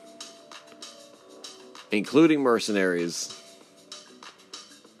 including mercenaries,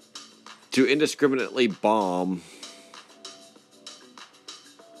 to indiscriminately bomb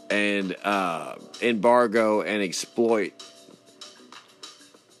and embargo and exploit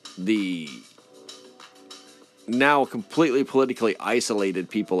the now completely politically isolated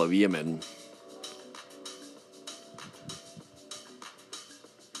people of Yemen.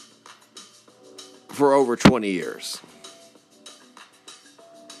 For over 20 years.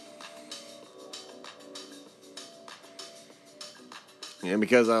 And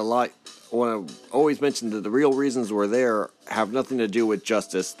because when I always mention that the real reasons we're there have nothing to do with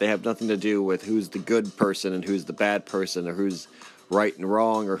justice. They have nothing to do with who's the good person and who's the bad person, or who's right and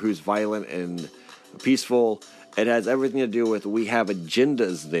wrong, or who's violent and peaceful. It has everything to do with we have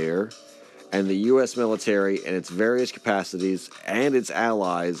agendas there, and the U.S. military and its various capacities and its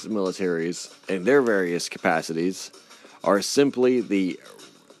allies' militaries and their various capacities are simply the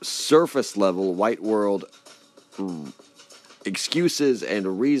surface level white world excuses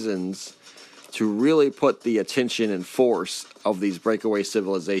and reasons to really put the attention and force of these breakaway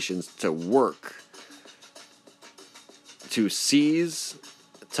civilizations to work, to seize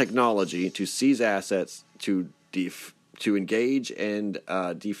technology, to seize assets, to engage and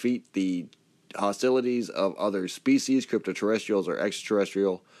defeat the hostilities of other species, cryptoterrestrials or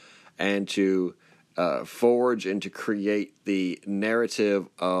extraterrestrial, and to forge and to create the narrative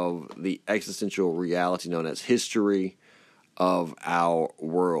of the existential reality known as history of our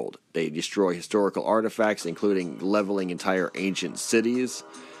world. They destroy historical artifacts, including leveling entire ancient cities,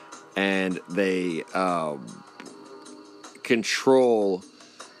 and they control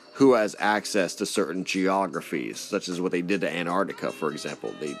who has access to certain geographies, such as what they did to Antarctica, for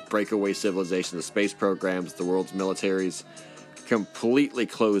example. They break away civilization, the space programs, the world's militaries completely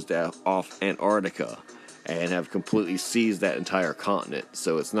closed off Antarctica and have completely seized that entire continent.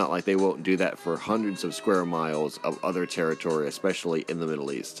 So it's not like they won't do that for hundreds of square miles of other territory, especially in the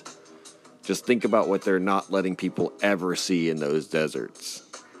Middle East. Just think about what they're not letting people ever see in those deserts.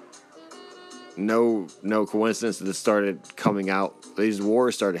 No coincidence that this started coming out. These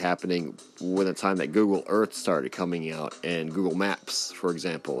wars started happening when the time that Google Earth started coming out, and Google Maps, for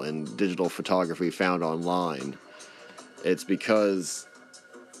example, and digital photography found online. It's because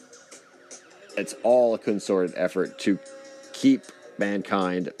it's all a concerted effort to keep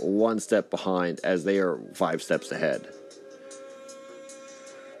mankind one step behind as they are 5 steps ahead.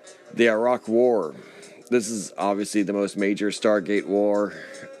 The Iraq War. This is obviously the most major Stargate war.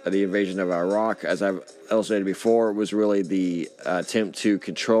 The invasion of Iraq, as I've illustrated before, was really the attempt to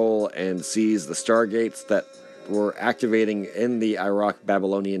control and seize the Stargates that were activating in the Iraq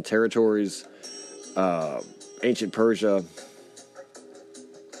Babylonian territories, ancient Persia,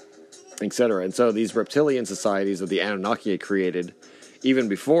 etc. And so these reptilian societies that the Anunnaki had created, even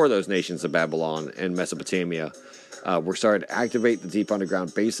before those nations of Babylon and Mesopotamia, were starting to activate the deep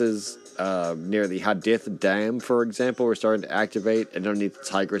underground bases. Near the Hadith Dam, for example, were starting to activate. And underneath the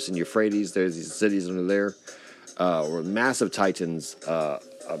Tigris and Euphrates, there's these cities under there, were massive titans,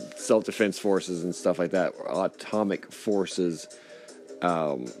 self-defense forces and stuff like that, atomic forces,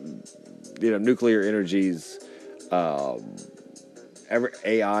 nuclear energies,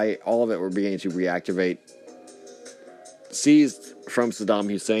 AI, all of it were beginning to reactivate. Seized from Saddam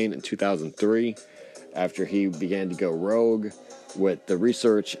Hussein in 2003 after he began to go rogue with the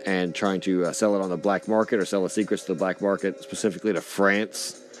research and trying to sell it on the black market, or sell the secrets to the black market, specifically to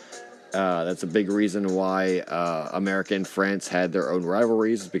France. That's a big reason why America and France had their own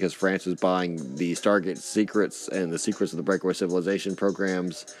rivalries, because France was buying the Stargate secrets and the secrets of the breakaway civilization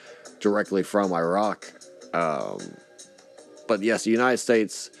programs directly from Iraq. But yes, the United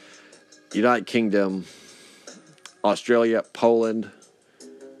States, United Kingdom, Australia, Poland,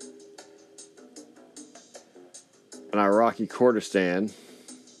 and Iraqi Kurdistan,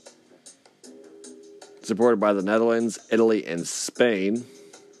 supported by the Netherlands, Italy, and Spain,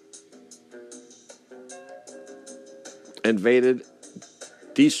 invaded,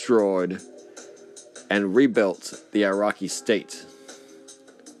 destroyed, and rebuilt the Iraqi state.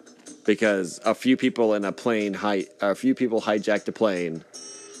 Because a few people hijacked a plane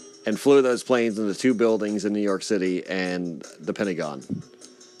and flew those planes into 2 buildings in New York City and the Pentagon.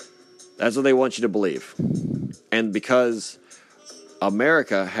 That's what they want you to believe. And because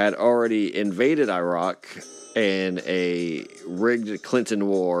America had already invaded Iraq in a rigged Clinton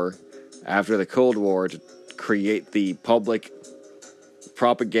war after the Cold War to create the public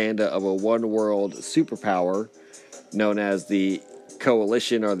propaganda of a one-world superpower known as the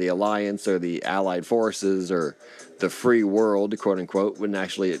coalition or the alliance or the allied forces or the free world, quote-unquote, when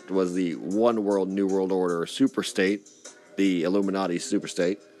actually it was the one world, new world order superstate, the Illuminati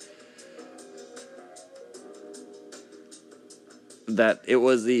superstate, that it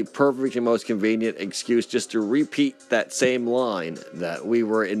was the perfect and most convenient excuse just to repeat that same line that we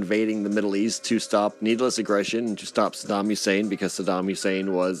were invading the Middle East to stop needless aggression and to stop Saddam Hussein, because Saddam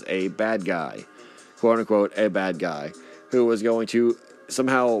Hussein was a bad guy, quote-unquote, a bad guy, who was going to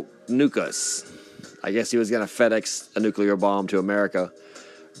somehow nuke us. I guess he was going to FedEx a nuclear bomb to America,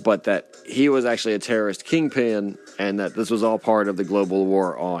 but that he was actually a terrorist kingpin, and that this was all part of the global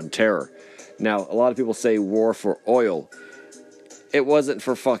war on terror. Now, a lot of people say war for oil. it wasn't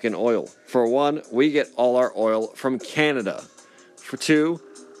for fucking oil. For one, we get all our oil from Canada. For two,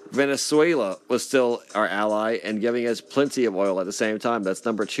 Venezuela was still our ally and giving us plenty of oil at the same time. That's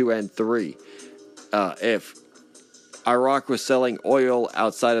number 2 and 3. If Iraq was selling oil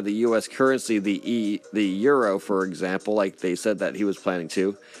outside of the U.S. currency, the euro, for example, like they said that he was planning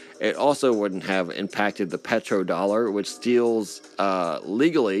to, it also wouldn't have impacted the petrodollar, which deals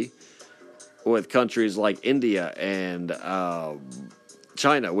legally with countries like India and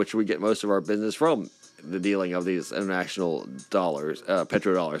China, which we get most of our business from, the dealing of these international dollars,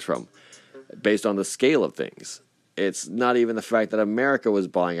 petrodollars from, based on the scale of things. It's not even the fact that America was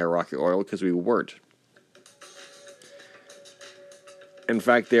buying Iraqi oil, because we weren't. In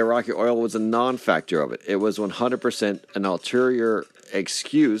fact, the Iraqi oil was a non-factor of it. It was 100% an ulterior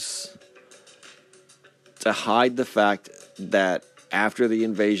excuse to hide the fact that after the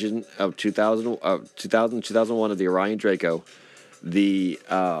invasion of 2001 of the Orion Draco, the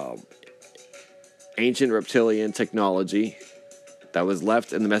ancient reptilian technology that was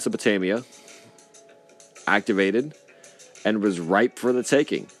left in the Mesopotamia activated and was ripe for the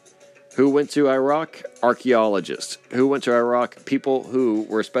taking. Who went to Iraq? Archaeologists. Who went to Iraq? People who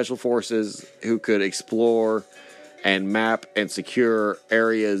were special forces who could explore and map and secure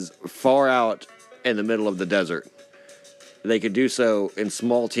areas far out in the middle of the desert. They could do so in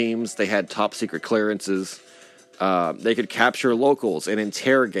small teams. They had top secret clearances. They could capture locals and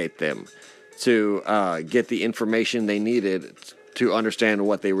interrogate them to get the information they needed to understand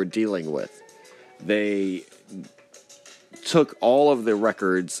what they were dealing with. They took all of the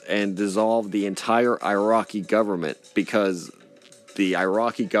records and dissolved the entire Iraqi government because the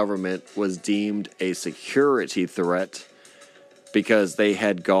Iraqi government was deemed a security threat because they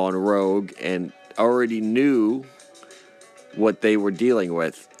had gone rogue and already knew what they were dealing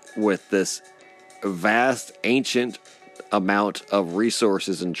with this vast, ancient amount of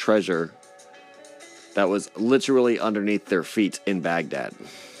resources and treasure that was literally underneath their feet in Baghdad.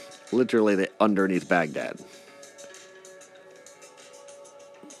 Literally underneath Baghdad.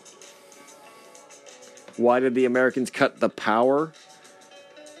 Why did the Americans cut the power,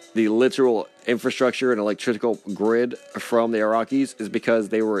 the literal infrastructure and electrical grid from the Iraqis? Is because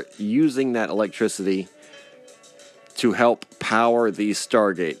they were using that electricity to help power these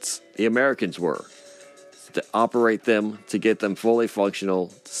stargates. The Americans were. To operate them, to get them fully functional,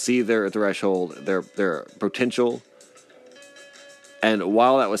 to see their threshold, their potential. And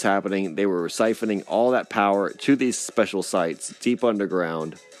while that was happening, they were siphoning all that power to these special sites deep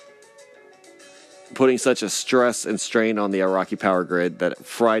underground, putting such a stress and strain on the Iraqi power grid that it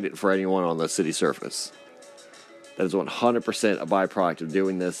fried it for anyone on the city surface. That is 100% a byproduct of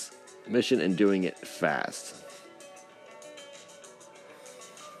doing this mission and doing it fast.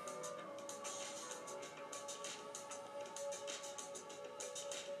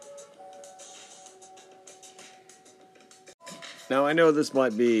 Now, I know this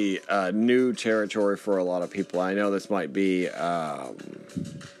might be new territory for a lot of people. I know this might be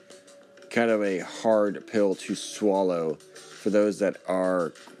kind of a hard pill to swallow for those that are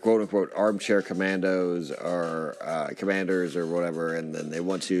quote-unquote armchair commandos or commanders or whatever, and then they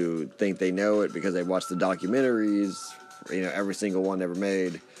want to think they know it because they watched the documentaries, every single one ever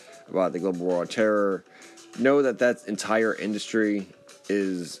made about the global war on terror. Know that that entire industry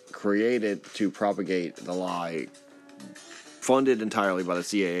is created to propagate the lie, funded entirely by the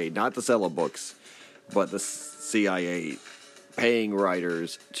CIA, not to sell books, but the CIA paying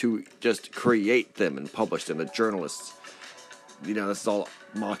writers to just create them and publish them. The journalists, this is all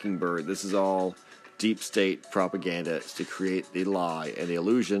Mockingbird. This is all deep state propaganda to create the lie and the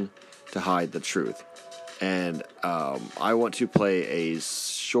illusion to hide the truth. And I want to play a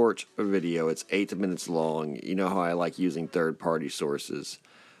short video. It's 8 minutes long. You know how I like using third-party sources.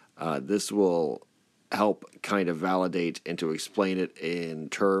 This will help kind of validate and to explain it in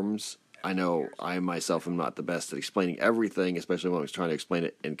terms. I know I myself am not the best at explaining everything, especially when I was trying to explain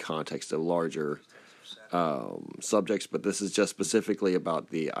it in context of larger subjects, but this is just specifically about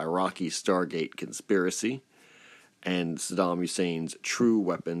the Iraqi Stargate conspiracy and Saddam Hussein's true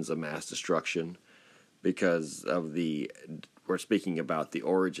weapons of mass destruction, because of we're speaking about the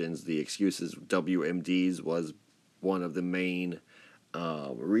origins, the excuses. WMDs was one of the main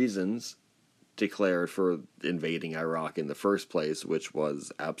reasons declared for invading Iraq in the first place, which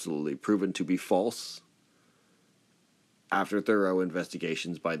was absolutely proven to be false after thorough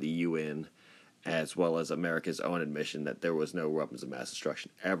investigations by the UN, as well as America's own admission that there was no weapons of mass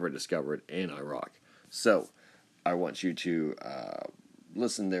destruction ever discovered in Iraq. So, I want you to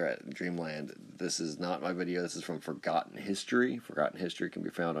listen there at Dreamland. This is not my video. This is from Forgotten History. Forgotten History can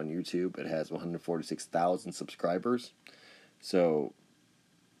be found on YouTube. It has 146,000 subscribers. So,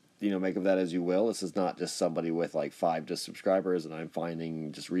 make of that as you will. This is not just somebody with like 5 subscribers, and I'm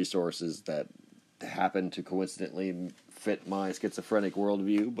finding just resources that happen to coincidentally fit my schizophrenic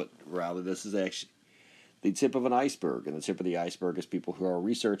worldview, but rather this is actually the tip of an iceberg, and the tip of the iceberg is people who are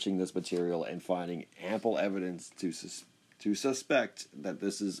researching this material and finding ample evidence to suspect that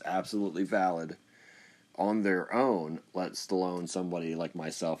this is absolutely valid on their own, let alone somebody like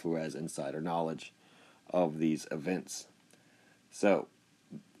myself who has insider knowledge of these events. So,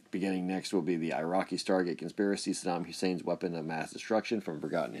 beginning next will be the Iraqi Stargate Conspiracy, Saddam Hussein's Weapon of Mass Destruction from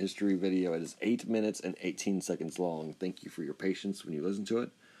Forgotten History video. It is 8 minutes and 18 seconds long. Thank you for your patience when you listen to it,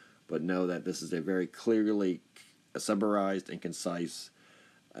 but know that this is a very clearly summarized and concise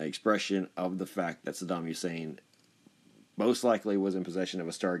expression of the fact that Saddam Hussein most likely was in possession of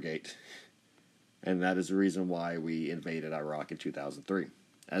a Stargate, and that is the reason why we invaded Iraq in 2003,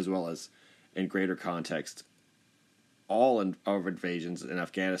 as well as, in greater context, all of invasions in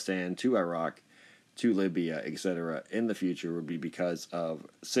Afghanistan to Iraq to Libya, etc., in the future would be because of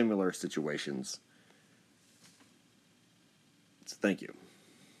similar situations. So thank you.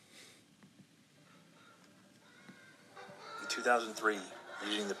 In 2003,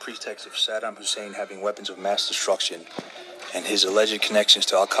 using the pretext of Saddam Hussein having weapons of mass destruction and his alleged connections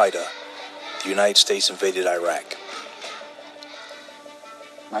to Al-Qaeda, the United States invaded Iraq.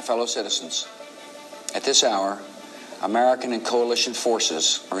 My fellow citizens, at this hour, American and coalition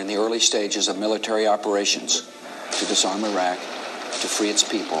forces are in the early stages of military operations to disarm Iraq, to free its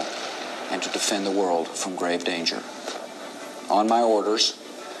people, and to defend the world from grave danger. On my orders,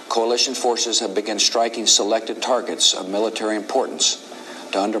 coalition forces have begun striking selected targets of military importance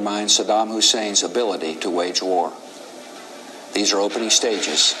to undermine Saddam Hussein's ability to wage war. These are opening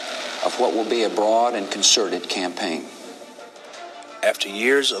stages of what will be a broad and concerted campaign. After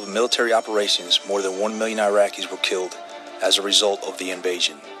years of military operations, more than 1 million Iraqis were killed as a result of the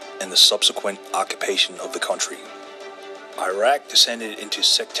invasion and the subsequent occupation of the country. Iraq descended into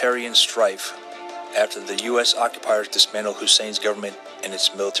sectarian strife after the U.S. occupiers dismantled Hussein's government and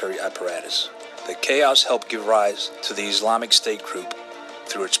its military apparatus. The chaos helped give rise to the Islamic State group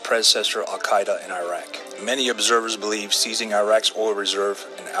through its predecessor Al-Qaeda in Iraq. Many observers believe seizing Iraq's oil reserve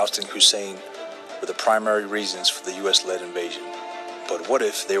and ousting Hussein were the primary reasons for the U.S.-led invasion. But what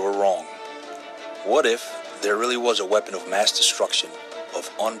if they were wrong? What if there really was a weapon of mass destruction of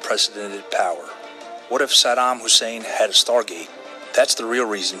unprecedented power? What if Saddam Hussein had a Stargate? That's the real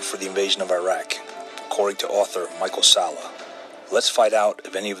reason for the invasion of Iraq, according to author Michael Salla. Let's find out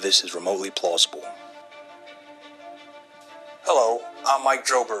if any of this is remotely plausible. Hello, I'm Mike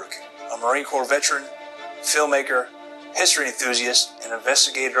Droberg, a Marine Corps veteran, filmmaker, history enthusiast, and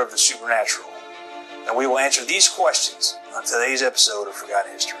investigator of the supernatural. And we will answer these questions on today's episode of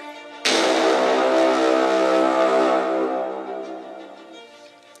Forgotten History.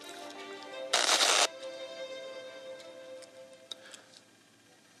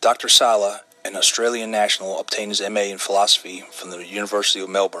 Dr. Salla, an Australian national, obtained his MA in philosophy from the University of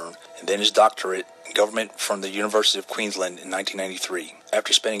Melbourne and then his doctorate in government from the University of Queensland in 1993.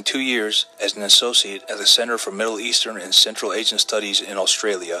 After spending 2 years as an associate at the Centre for Middle Eastern and Central Asian Studies in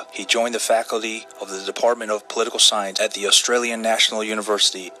Australia, he joined the faculty of the Department of Political Science at the Australian National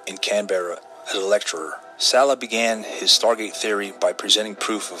University in Canberra as a lecturer. Salla began his Stargate theory by presenting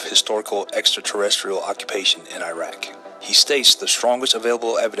proof of historical extraterrestrial occupation in Iraq. He states the strongest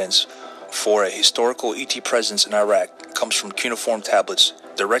available evidence for a historical ET presence in Iraq comes from cuneiform tablets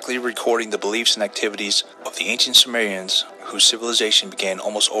directly recording the beliefs and activities of the ancient Sumerians, whose civilization began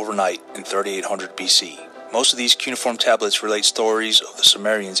almost overnight in 3800 BC. Most of these cuneiform tablets relate stories of the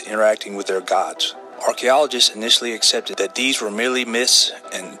Sumerians interacting with their gods. Archaeologists initially accepted that these were merely myths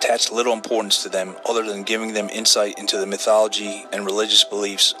and attached little importance to them other than giving them insight into the mythology and religious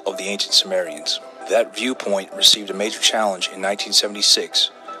beliefs of the ancient Sumerians. That viewpoint received a major challenge in 1976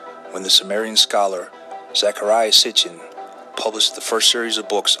 when the Sumerian scholar Zecharia Sitchin published the first series of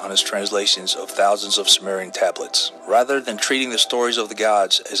books on his translations of thousands of Sumerian tablets. Rather than treating the stories of the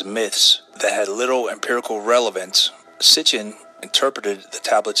gods as myths that had little empirical relevance, Sitchin interpreted the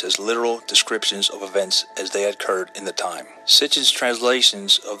tablets as literal descriptions of events as they had occurred in the time. Sitchin's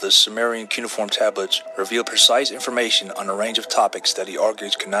translations of the Sumerian cuneiform tablets reveal precise information on a range of topics that he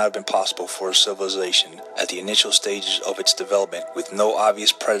argues could not have been possible for a civilization at the initial stages of its development with no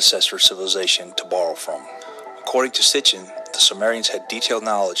obvious predecessor civilization to borrow from. According to Sitchin, the Sumerians had detailed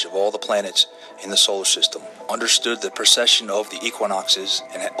knowledge of all the planets in the solar system, understood the precession of the equinoxes,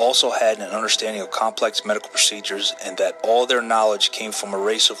 and also had an understanding of complex medical procedures, and that all their knowledge came from a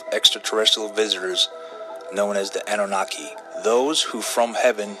race of extraterrestrial visitors known as the Anunnaki, those who from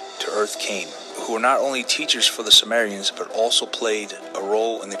heaven to earth came, who were not only teachers for the Sumerians, but also played a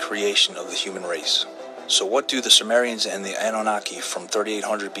role in the creation of the human race. So what do the Sumerians and the Anunnaki from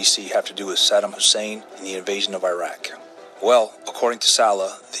 3800 BC have to do with Saddam Hussein and the invasion of Iraq? Well, according to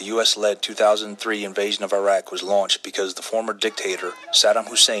Salah, the US-led 2003 invasion of Iraq was launched because the former dictator, Saddam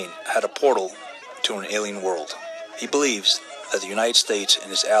Hussein, had a portal to an alien world. He believes that the United States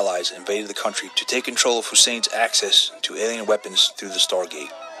and its allies invaded the country to take control of Hussein's access to alien weapons through the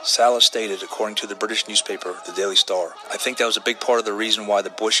Stargate. Salah stated, according to the British newspaper, the Daily Star, "I think that was a big part of the reason why the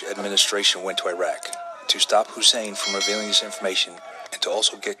Bush administration went to Iraq, to stop Hussein from revealing this information and to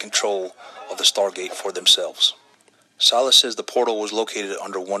also get control of the Stargate for themselves." Salah says the portal was located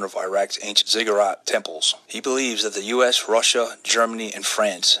under one of Iraq's ancient ziggurat temples. He believes that the US, Russia, Germany, and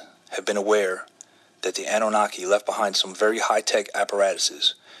France have been aware that the Anunnaki left behind some very high-tech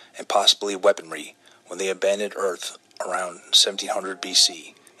apparatuses and possibly weaponry when they abandoned Earth around 1700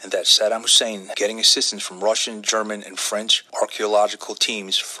 BC, and that Saddam Hussein, getting assistance from Russian, German, and French archaeological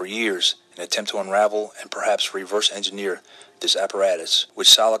teams for years in an attempt to unravel and perhaps reverse engineer this apparatus, which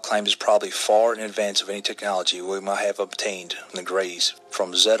Salah claims is probably far in advance of any technology we might have obtained from the Greys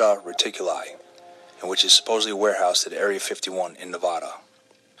from Zeta Reticuli, and which is supposedly warehoused at Area 51 in Nevada.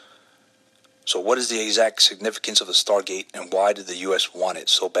 So what is the exact significance of the Stargate, and why did the U.S. want it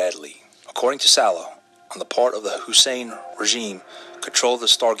so badly? According to Salah, on the part of the Hussein regime, control of the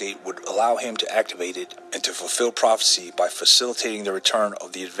Stargate would allow him to activate it and to fulfill prophecy by facilitating the return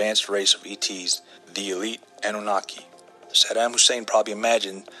of the advanced race of ETs, the elite Anunnaki. Saddam Hussein probably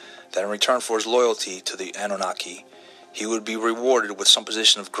imagined that in return for his loyalty to the Anunnaki, he would be rewarded with some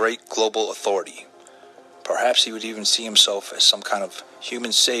position of great global authority. Perhaps he would even see himself as some kind of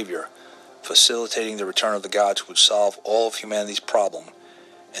human savior, facilitating the return of the gods who would solve all of humanity's problem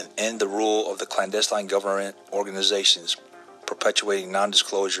and end the rule of the clandestine government organizations perpetuating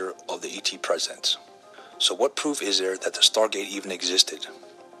non-disclosure of the ET presence. So what proof is there that the Stargate even existed?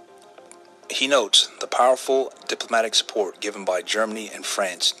 He notes the powerful diplomatic support given by Germany and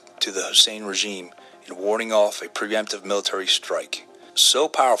France to the Hussein regime in warding off a preemptive military strike. So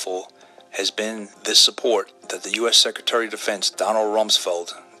powerful has been this support that the U.S. Secretary of Defense Donald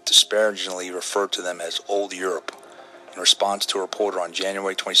Rumsfeld disparagingly referred to them as Old Europe in response to a reporter on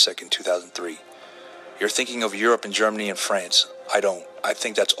January 22, 2003. You're thinking of Europe and Germany and France. I don't. I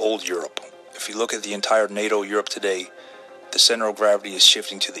think that's Old Europe. If you look at the entire NATO Europe today, the center of gravity is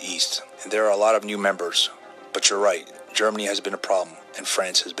shifting to the east, and there are a lot of new members. But you're right, Germany has been a problem, and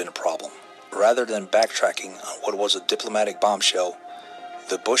France has been a problem. Rather than backtracking on what was a diplomatic bombshell,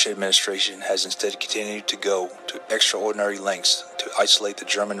 the Bush administration has instead continued to go to extraordinary lengths to isolate the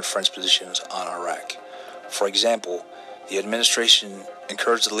German and French positions on Iraq. For example, the administration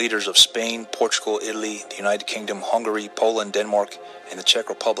encouraged the leaders of Spain, Portugal, Italy, the United Kingdom, Hungary, Poland, Denmark, and the Czech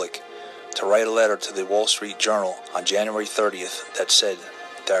Republic to write a letter to the Wall Street Journal on January 30th that said,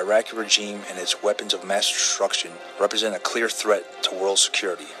 "The Iraqi regime and its weapons of mass destruction represent a clear threat to world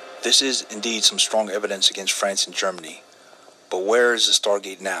security." This is indeed some strong evidence against France and Germany. But where is the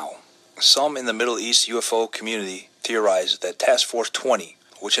Stargate now? Some in the Middle East UFO community theorize that Task Force 20,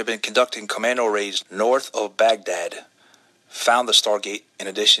 which had been conducting commando raids north of Baghdad, found the Stargate in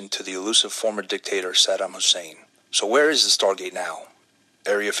addition to the elusive former dictator Saddam Hussein. So where is the Stargate now?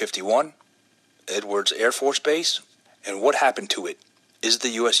 Area 51? Edwards Air Force Base? And what happened to it? Is the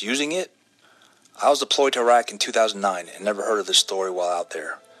U.S. using it? I was deployed to Iraq in 2009 and never heard of this story while out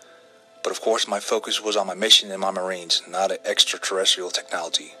there. But of course my focus was on my mission and my Marines, not extraterrestrial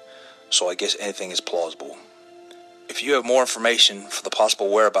technology. So I guess anything is plausible. If you have more information for the possible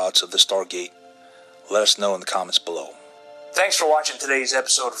whereabouts of the Stargate, let us know in the comments below. Thanks for watching today's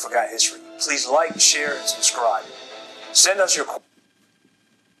episode of Forgotten History. Please like, share, and subscribe. Send us your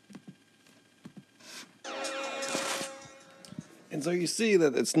And so you see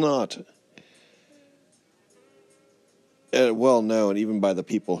that it's not well known even by the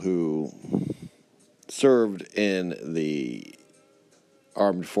people who served in the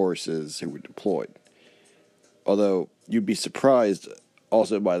armed forces who were deployed. Although you'd be surprised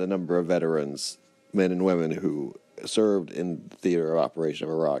also by the number of veterans, men and women, who served in the theater of operation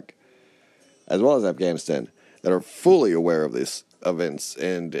of Iraq, as well as Afghanistan, that are fully aware of these events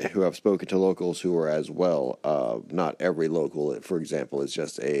and who have spoken to locals who are as well. Not every local, for example, is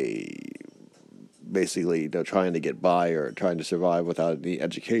just basically trying to get by or trying to survive without any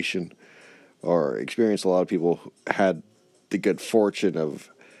education or experience. A lot of people had the good fortune of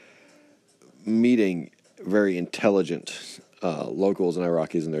meeting very intelligent locals and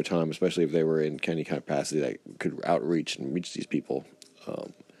Iraqis in their time, especially if they were in any kind of capacity that could outreach and reach these people.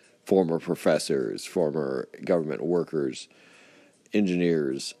 Former professors, former government workers,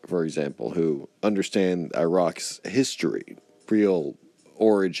 engineers, for example, who understand Iraq's history, real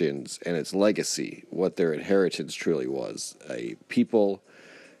origins, and its legacy, what their inheritance truly was. A people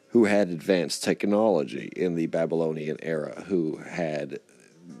who had advanced technology in the Babylonian era, who had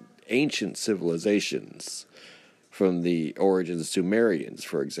ancient civilizations from the origins Sumerians,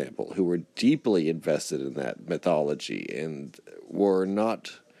 for example, who were deeply invested in that mythology and were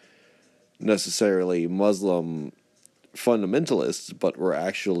not necessarily Muslim fundamentalists, but were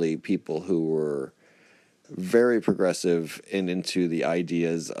actually people who were very progressive and into the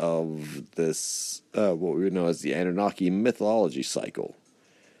ideas of this, what we would know as the Anunnaki mythology cycle.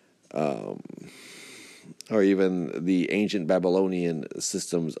 Or even the ancient Babylonian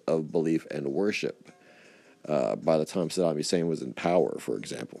systems of belief and worship by the time Saddam Hussein was in power, for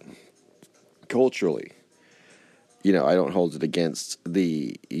example. Culturally, I don't hold it against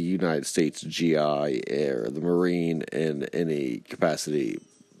the United States GI or the Marine in any capacity,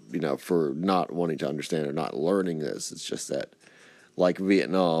 for not wanting to understand or not learning this. It's just that, like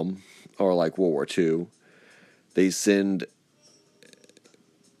Vietnam or like World War II, they send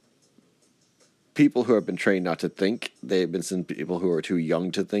people who have been trained not to think. They've been sent people who are too young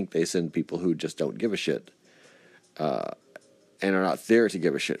to think. They send people who just don't give a shit. And are not there to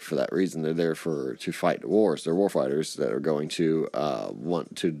give a shit for that reason. They're there to fight wars. They're war fighters that are going to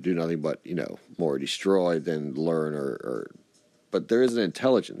want to do nothing but, more destroy than learn But there is an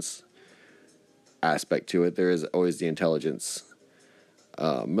intelligence aspect to it. There is always the intelligence,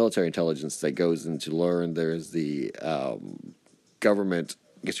 military intelligence that goes into learn. There's the government,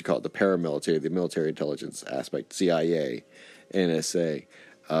 I guess you call it the paramilitary, the military intelligence aspect, CIA, NSA,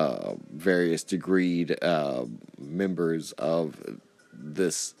 various degreed members of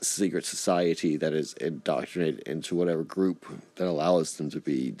this secret society that is indoctrinated into whatever group that allows them to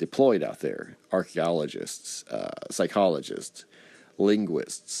be deployed out there. Archaeologists, psychologists,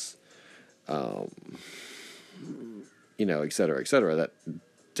 linguists, et cetera, that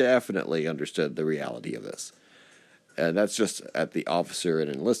definitely understood the reality of this. And that's just at the officer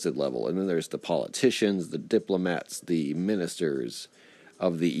and enlisted level. And then there's the politicians, the diplomats, the ministers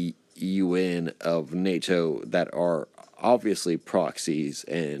of the UN, of NATO, that are obviously proxies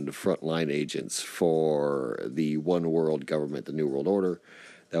and frontline agents for the one world government, the New World Order,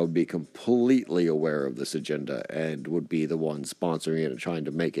 that would be completely aware of this agenda and would be the ones sponsoring it and trying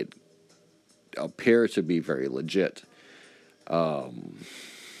to make it appear to be very legit. And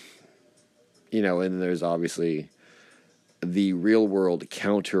there's obviously the real world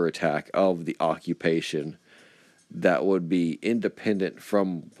counterattack of the occupation that would be independent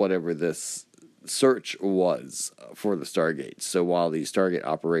from whatever this search was for the Stargates. So while the Stargate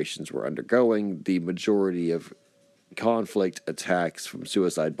operations were undergoing, the majority of conflict attacks from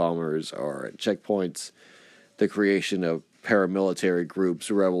suicide bombers or at checkpoints, the creation of paramilitary groups,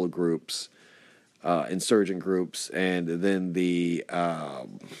 rebel groups, insurgent groups, and then the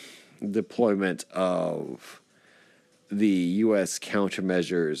deployment of the U.S.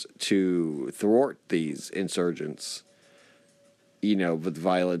 countermeasures to thwart these insurgents, with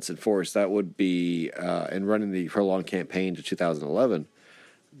violence and force. That would be, and running the prolonged campaign to 2011,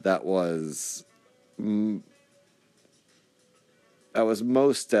 that was most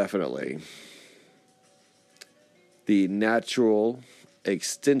definitely the natural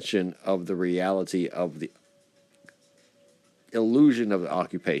extension of the reality of the illusion of the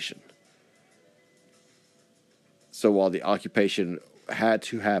occupation. So while the occupation had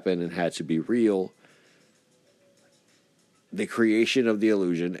to happen and had to be real, the creation of the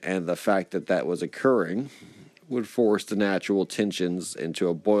illusion and the fact that that was occurring would force the natural tensions into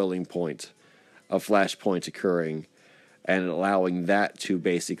a boiling point, a flashpoint occurring, and allowing that to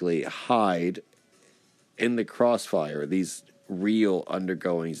basically hide in the crossfire these real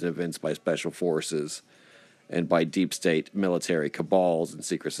undergoings and events by special forces and by deep state military cabals and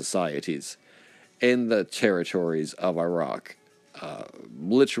secret societies in the territories of Iraq,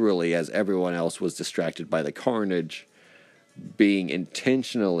 literally as everyone else was distracted by the carnage being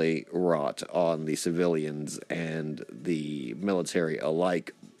intentionally wrought on the civilians and the military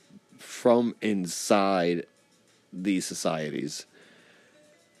alike from inside these societies,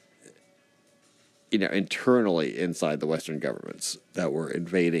 internally inside the Western governments that were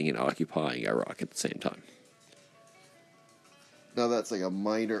invading and occupying Iraq at the same time. Now that's like a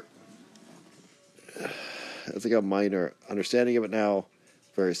minor understanding of it now,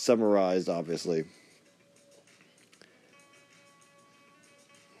 very summarized, obviously.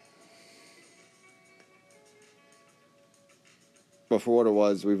 But for what it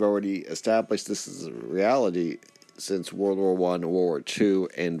was, we've already established this as a reality since World War I, World War II,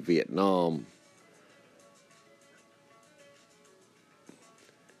 and Vietnam.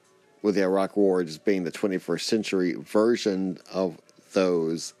 with the Iraq War just being the 21st century version of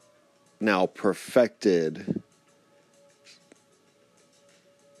those now perfected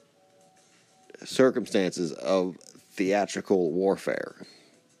circumstances of theatrical warfare.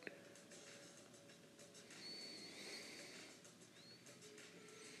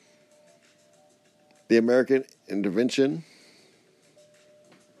 The American intervention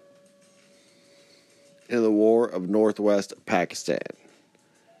in the War of Northwest Pakistan.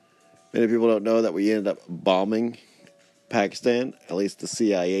 Many people don't know that we ended up bombing Pakistan. At least the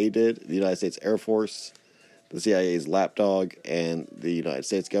CIA did. The United States Air Force, the CIA's lapdog, and the United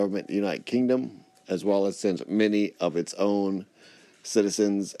States government, the United Kingdom, as well as sent many of its own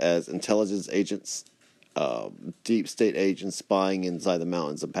citizens as intelligence agents, deep state agents spying inside the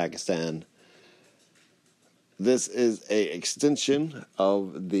mountains of Pakistan. This is an extension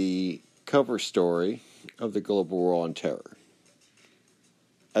of the cover story of the Global War on Terror,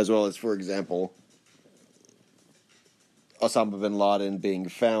 as well as, for example, Osama bin Laden being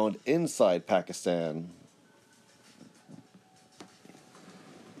found inside Pakistan,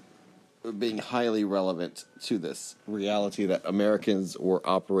 being highly relevant to this reality that Americans were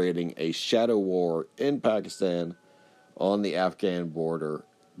operating a shadow war in Pakistan on the Afghan border,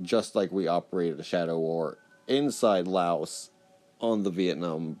 just like we operated a shadow war inside Laos on the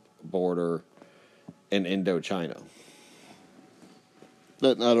Vietnam border in Indochina.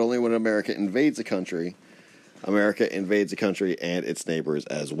 But not only when America invades a country, America invades a country and its neighbors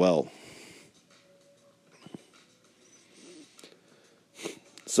as well.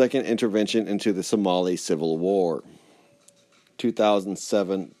 Second intervention into the Somali Civil War,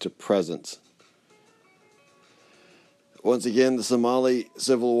 2007 to present. Once again, the Somali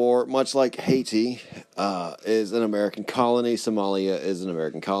Civil War, much like Haiti, is an American colony. Somalia is an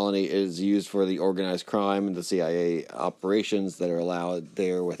American colony. It is used for the organized crime and the CIA operations that are allowed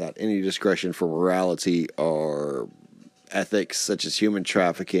there without any discretion for morality or ethics, such as human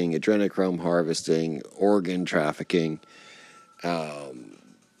trafficking, adrenochrome harvesting, organ trafficking,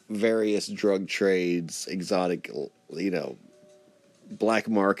 various drug trades, exotic, black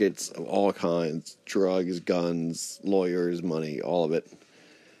markets of all kinds, drugs, guns, lawyers, money, all of it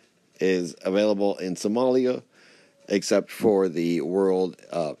is available in Somalia, except for the world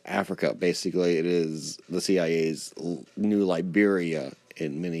of Africa. Basically, it is the CIA's new Liberia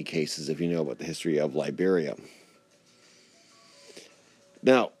in many cases, if you know about the history of Liberia.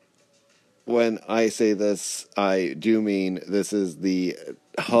 Now, when I say this, I do mean this is the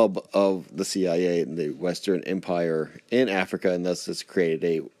hub of the CIA and the Western Empire in Africa, and thus has created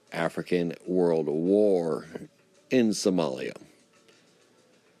a African world war in Somalia.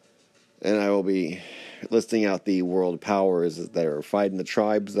 And I will be listing out the world powers that are fighting the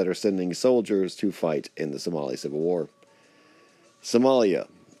tribes that are sending soldiers to fight in the Somali Civil War. Somalia,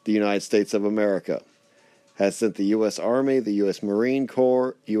 the United States of America, has sent the U.S. Army, the U.S. Marine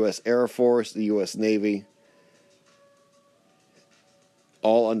Corps, U.S. Air Force, the U.S. Navy,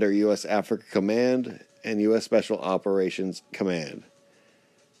 all under U.S. Africa Command and U.S. Special Operations Command.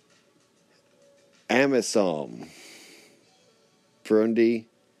 AMISOM, Burundi,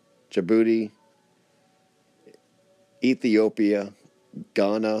 Djibouti, Ethiopia,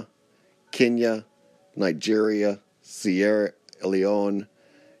 Ghana, Kenya, Nigeria, Sierra Leone,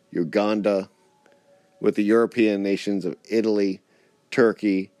 Uganda, with the European nations of Italy,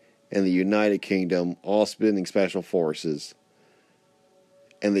 Turkey, and the United Kingdom all sending special forces,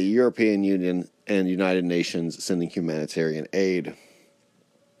 and the European Union and United Nations sending humanitarian aid.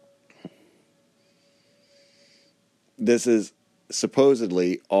 This is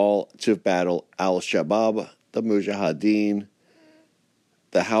supposedly all to battle al-Shabaab, the Mujahideen,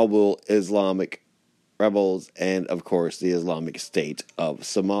 the Hawbul Islamic rebels, and, of course, the Islamic State of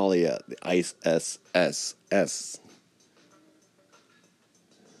Somalia, the ISIS.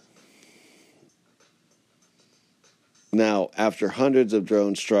 Now, after hundreds of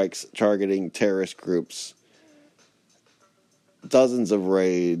drone strikes targeting terrorist groups, dozens of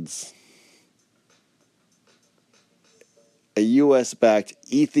raids, a U.S.-backed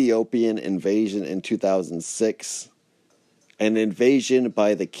Ethiopian invasion in 2006, an invasion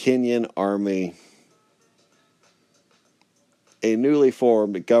by the Kenyan army, a newly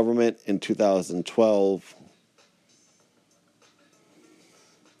formed government in 2012,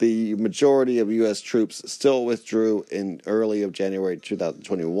 the majority of U.S. troops still withdrew in early of January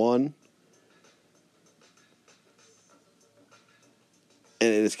 2021, and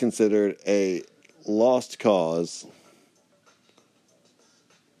it is considered a lost cause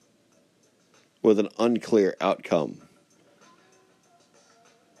with an unclear outcome.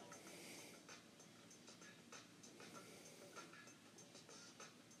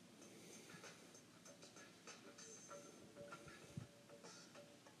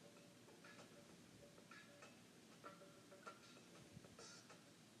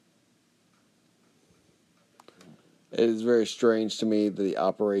 It is very strange to me that the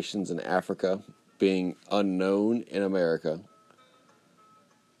operations in Africa, being unknown in America,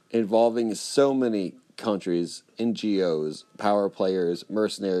 involving so many countries, NGOs, power players,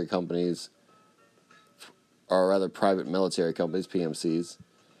 mercenary companies, or rather private military companies, PMCs,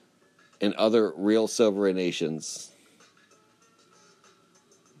 and other real sovereign nations,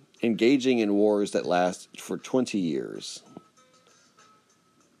 engaging in wars that last for 20 years.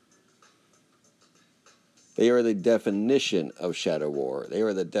 They are the definition of shadow war. They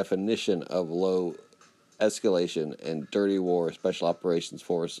are the definition of low escalation and dirty war, special operations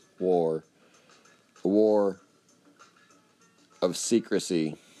force war, a war of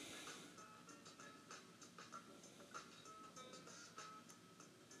secrecy.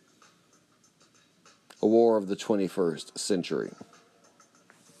 A war of the 21st century.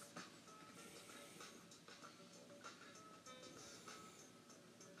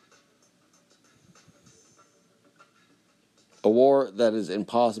 A war that is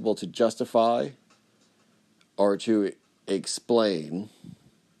impossible to justify or to explain,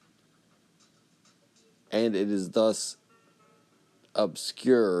 and it is thus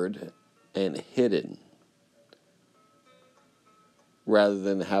obscured and hidden rather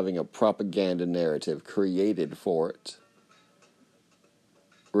than having a propaganda narrative created for it,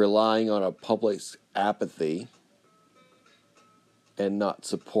 relying on a public's apathy and not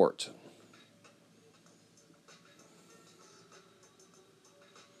support.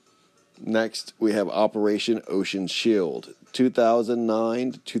 Next, we have Operation Ocean Shield,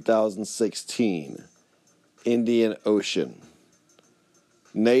 2009 to 2016, Indian Ocean.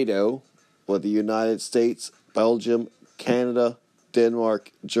 NATO, with the United States, Belgium, Canada,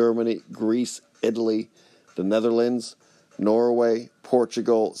 Denmark, Germany, Greece, Italy, the Netherlands, Norway,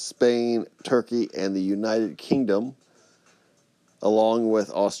 Portugal, Spain, Turkey, and the United Kingdom, along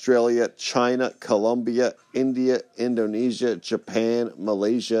with Australia, China, Colombia, India, Indonesia, Japan,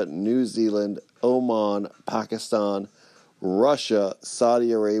 Malaysia, New Zealand, Oman, Pakistan, Russia,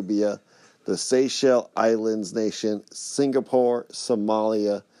 Saudi Arabia, the Seychelles Islands nation, Singapore,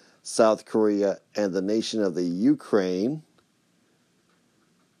 Somalia, South Korea, and the nation of the Ukraine,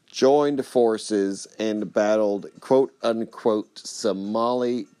 joined forces and battled quote-unquote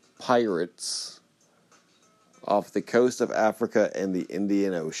Somali pirates off the coast of Africa and the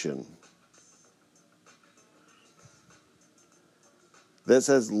Indian Ocean. This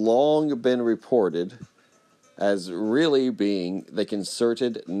has long been reported as really being the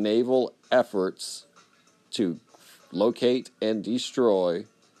concerted naval efforts to locate and destroy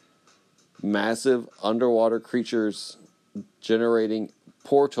massive underwater creatures generating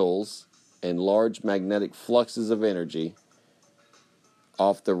portals and large magnetic fluxes of energy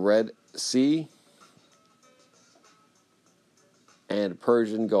off the Red Sea and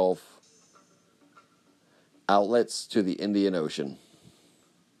Persian Gulf outlets to the Indian Ocean,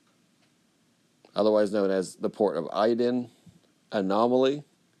 otherwise known as the Port of Aden, Anomaly,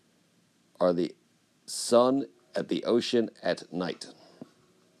 or the Sun at the Ocean at Night.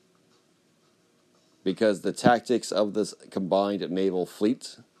 Because the tactics of this combined naval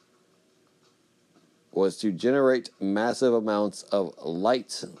fleet was to generate massive amounts of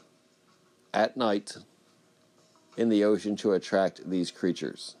light at night in the ocean to attract these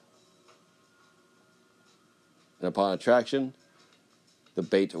creatures. And upon attraction, the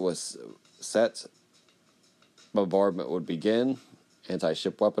bait was set, bombardment would begin,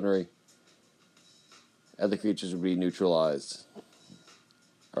 anti-ship weaponry, and the creatures would be neutralized,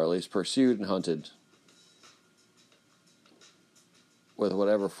 or at least pursued and hunted with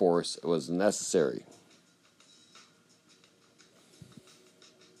whatever force was necessary.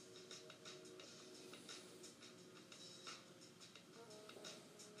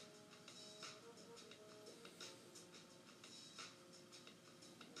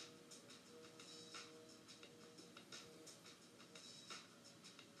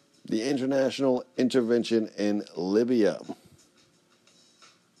 The international intervention in Libya.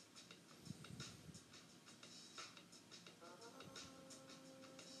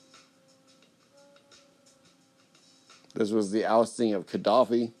 This was the ousting of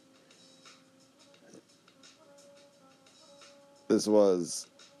Gaddafi. This was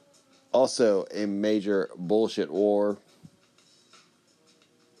also a major bullshit war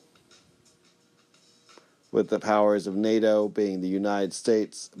with the powers of NATO being the United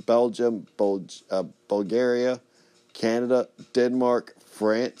States, Belgium, Bulgaria, Canada, Denmark,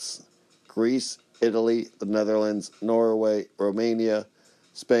 France, Greece, Italy, the Netherlands, Norway, Romania,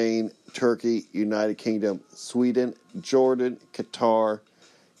 Spain, Turkey, United Kingdom, Sweden, Jordan, Qatar,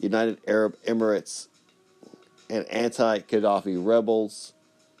 United Arab Emirates, and anti-Gaddafi rebels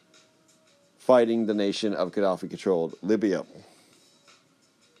fighting the nation of Gaddafi-controlled Libya.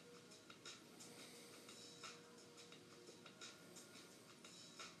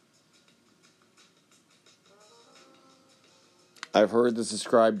 I've heard this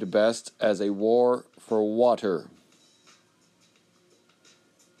described best as a war for water,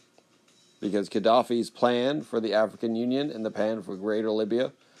 because Gaddafi's plan for the African Union and the plan for Greater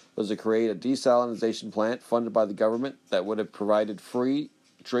Libya was to create a desalination plant funded by the government that would have provided free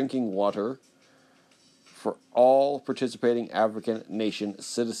drinking water for all participating African nation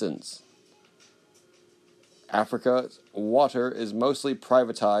citizens. Africa's water is mostly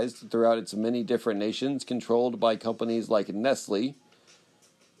privatized throughout its many different nations, controlled by companies like Nestle,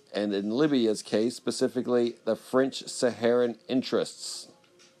 and in Libya's case, specifically the French Saharan interests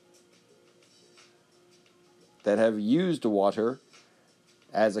that have used water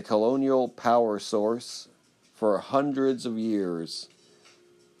as a colonial power source for hundreds of years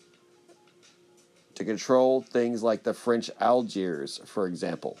to control things like the French Algiers, for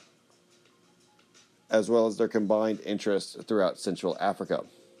example, as well as their combined interests throughout Central Africa.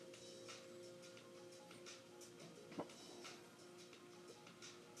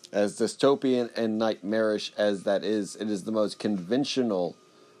 As dystopian and nightmarish as that is, it is the most conventional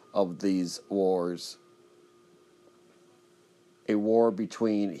of these wars. A war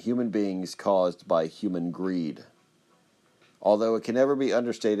between human beings caused by human greed. Although it can never be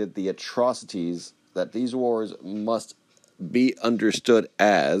understated the atrocities that these wars must be understood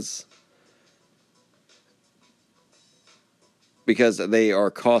as, because they are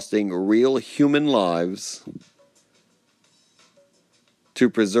costing real human lives to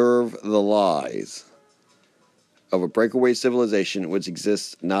preserve the lies of a breakaway civilization which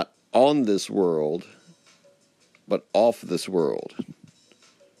exists not on this world, but off this world.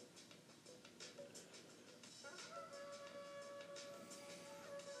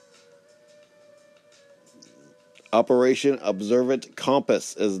 Operation Observant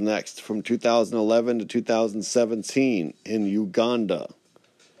Compass is next from 2011 to 2017 in Uganda.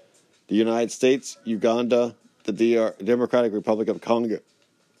 The United States, Uganda, the Democratic Republic of Congo,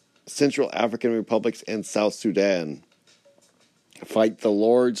 Central African Republics, and South Sudan fight the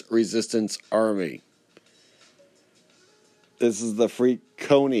Lord's Resistance Army. This is the Free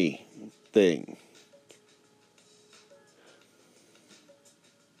Coney thing.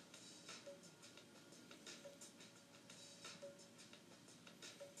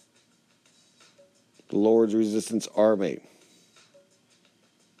 The Lord's Resistance Army.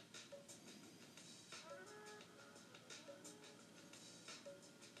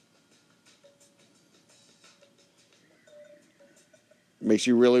 Makes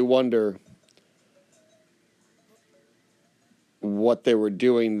you really wonder what they were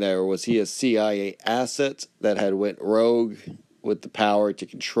doing there. Was he a CIA asset that had went rogue with the power to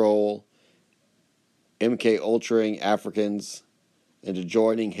control MK Ultraing Africans into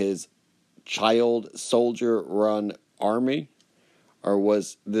joining his child soldier-run army? Or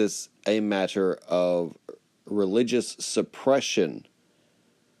was this a matter of religious suppression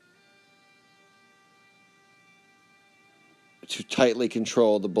to tightly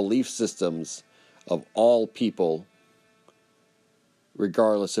control the belief systems of all people,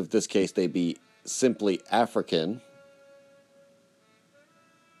 regardless if this case they be simply African?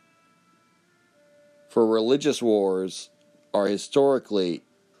 For religious wars are historically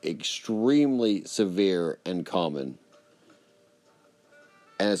extremely severe and common,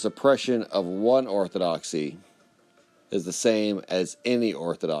 and a suppression of one orthodoxy is the same as any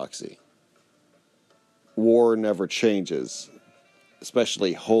orthodoxy. War never changes,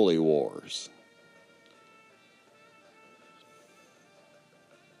 especially holy wars.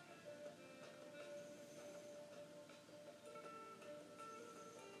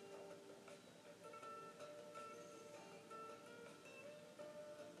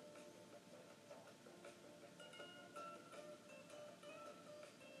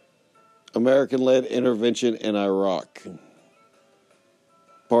 American-led intervention in Iraq.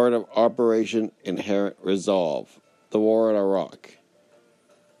 Part of Operation Inherent Resolve. The war in Iraq.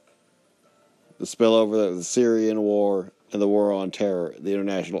 The spillover of the Syrian war and the war on terror, the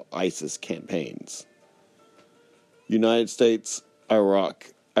international ISIS campaigns. United States, Iraq,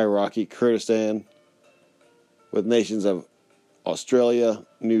 Iraqi Kurdistan, with nations of Australia,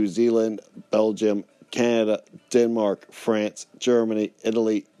 New Zealand, Belgium, Canada, Denmark, France, Germany,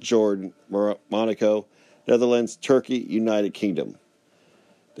 Italy, Jordan, Monaco, Netherlands, Turkey, United Kingdom.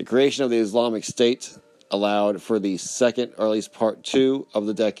 The creation of the Islamic State allowed for the second, or at least part two of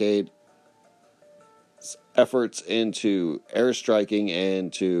the decade, efforts into airstriking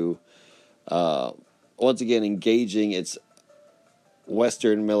and to once again engaging its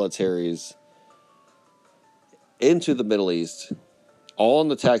Western militaries into the Middle East, all on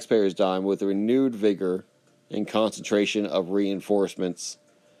the taxpayers' dime, with renewed vigor and concentration of reinforcements,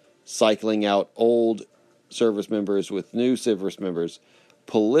 cycling out old service members with new service members,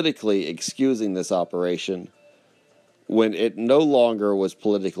 politically excusing this operation when it no longer was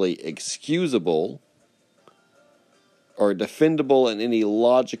politically excusable or defendable in any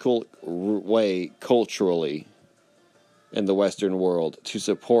logical way culturally in the Western world to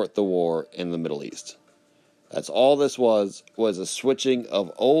support the war in the Middle East. That's all this was a switching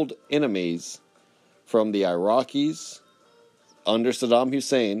of old enemies from the Iraqis under Saddam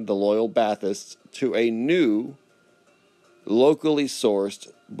Hussein, the loyal Baathists, to a new, locally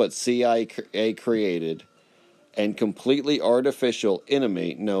sourced but CIA created and completely artificial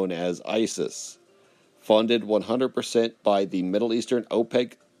enemy known as ISIS, funded 100% by the Middle Eastern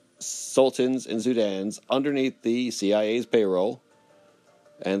OPEC sultans and Sudans underneath the CIA's payroll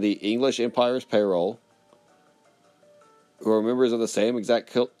and the English Empire's payroll, who are members of the same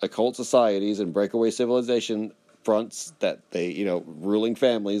exact occult societies and breakaway civilization fronts that they, ruling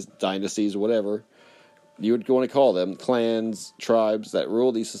families, dynasties, whatever you would want to call them, clans, tribes that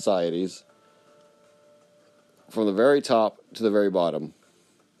rule these societies from the very top to the very bottom,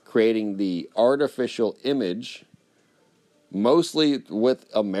 creating the artificial image, mostly with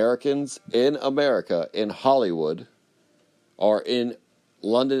Americans in America, in Hollywood, or in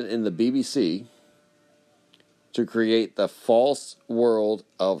London in the BBC, to create the false world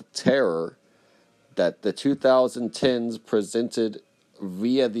of terror that the 2010s presented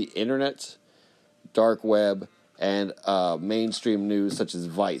via the internet, dark web, and mainstream news such as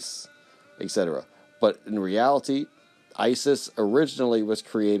Vice, etc. But in reality, ISIS originally was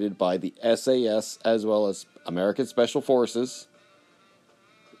created by the SAS as well as American Special Forces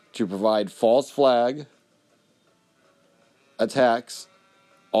to provide false flag attacks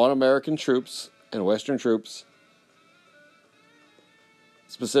on American troops and Western troops,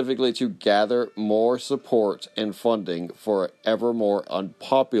 specifically to gather more support and funding for an ever more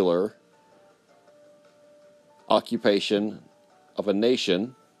unpopular occupation of a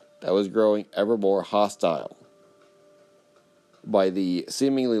nation that was growing ever more hostile by the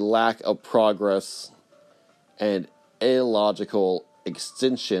seemingly lack of progress and illogical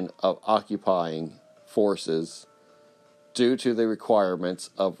extension of occupying forces due to the requirements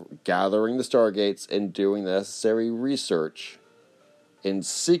of gathering the stargates and doing the necessary research in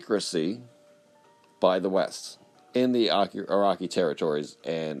secrecy by the West in the Iraqi territories,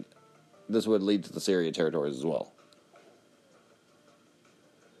 and this would lead to the Syrian territories as well.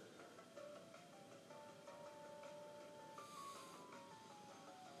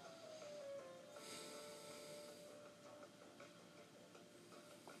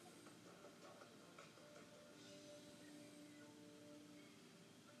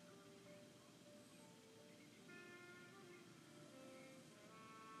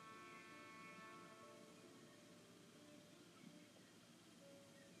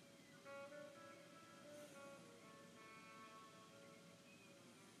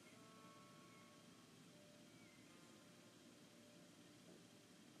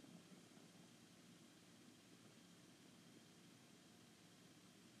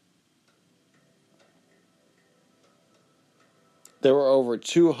 There were over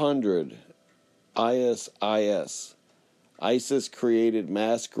 200 ISIS-created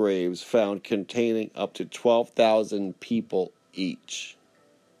mass graves found containing up to 12,000 people each.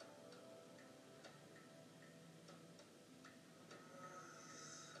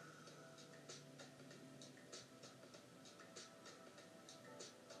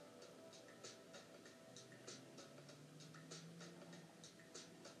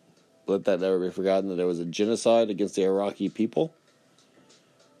 Let that never be forgotten that there was a genocide against the Iraqi people.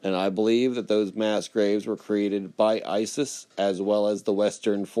 And I believe that those mass graves were created by ISIS as well as the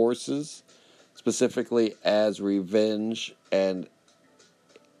Western forces, specifically as revenge and,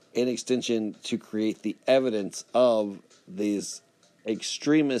 in extension, to create the evidence of these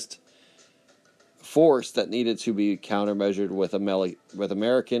extremist force that needed to be countermeasured with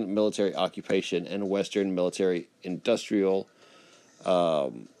American military occupation and Western military industrial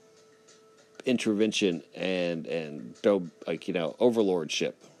intervention and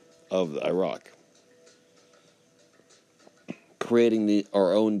overlordship of Iraq, creating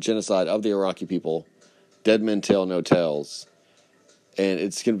our own genocide of the Iraqi people. Dead men tell no tales. And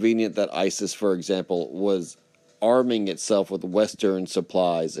it's convenient that ISIS, for example, was arming itself with Western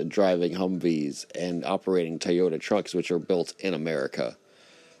supplies and driving Humvees and operating Toyota trucks, which are built in America.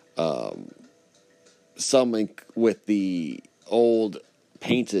 Some with the old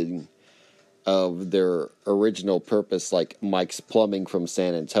painting of their original purpose, like Mike's Plumbing from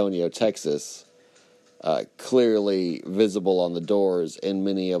San Antonio, Texas, clearly visible on the doors in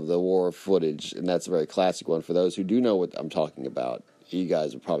many of the war footage, and that's a very classic one. For those who do know what I'm talking about, you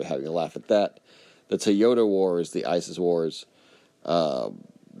guys are probably having a laugh at that. The Toyota Wars, the ISIS Wars,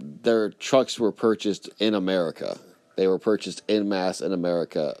 their trucks were purchased in America. They were purchased en masse in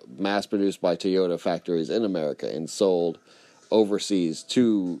America, mass-produced by Toyota factories in America, and sold overseas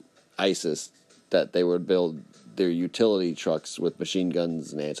to ISIS, that they would build their utility trucks with machine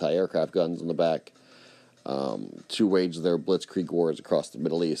guns and anti-aircraft guns on the back, to wage their blitzkrieg wars across the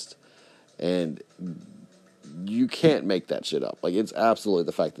Middle East. And you can't make that shit up. Like, it's absolutely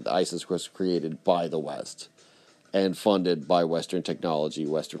the fact that ISIS was created by the West and funded by Western technology,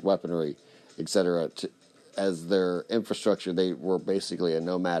 Western weaponry, etc. As their infrastructure, they were basically a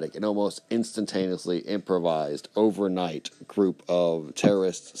nomadic and almost instantaneously improvised overnight group of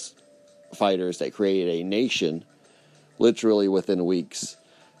terrorists, fighters that created a nation literally within weeks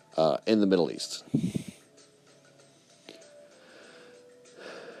in the Middle East.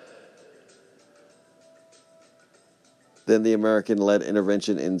 Then the American-led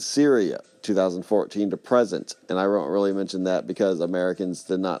intervention in Syria, 2014 to present. And I won't really mention that because Americans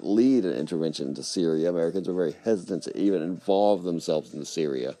did not lead an intervention into Syria. Americans were very hesitant to even involve themselves into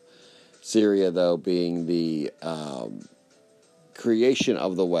Syria. Syria, though, being the creation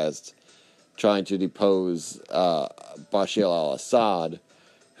of the West, trying to depose Bashar al-Assad,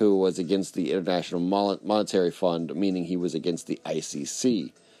 who was against the International Monetary Fund, meaning he was against the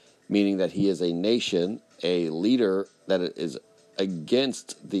ICC, meaning that he is a nation, a leader that is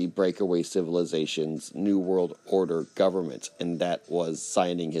against the breakaway civilization's New World Order government, and that was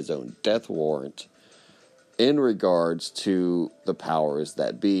signing his own death warrant in regards to the powers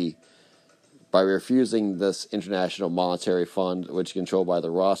that be. By refusing this International Monetary Fund, which is controlled by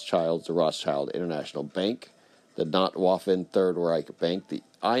the Rothschilds, the Rothschild International Bank, the Not Waffen Third Reich Bank. The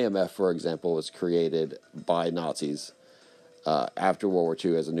IMF, for example, was created by Nazis after World War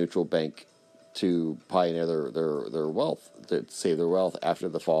II as a neutral bank to pioneer their wealth, to save their wealth after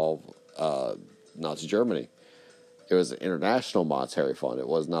the fall of Nazi Germany. It was an international monetary fund. It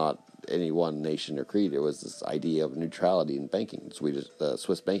was not any one nation or creed. It was this idea of neutrality in banking.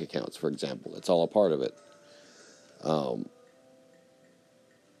 Swiss bank accounts, for example. It's all a part of it.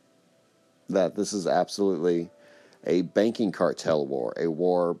 That this is absolutely a banking cartel war, a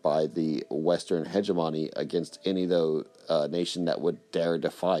war by the Western hegemony against any nation that would dare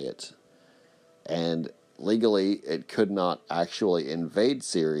defy it. And legally, it could not actually invade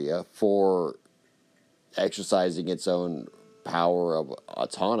Syria for exercising its own power of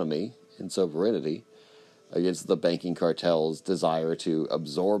autonomy and sovereignty against the banking cartel's desire to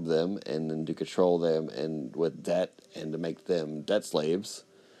absorb them and then to control them and with debt and to make them debt slaves,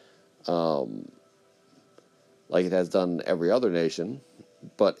 like it has done every other nation.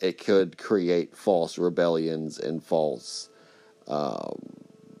 But it could create false rebellions and false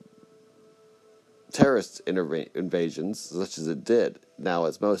terrorist invasions, such as it did. Now,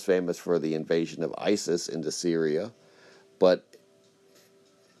 it's most famous for the invasion of ISIS into Syria, but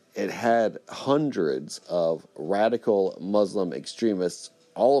it had hundreds of radical Muslim extremists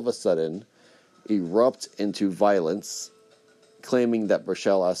all of a sudden erupt into violence, claiming that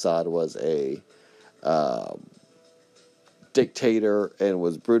Bashar al-Assad was a dictator and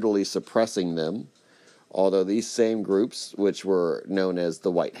was brutally suppressing them. Although these same groups, which were known as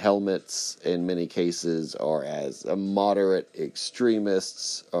the White Helmets in many cases, or as moderate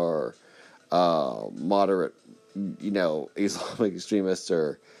extremists, or moderate, Islamic extremists,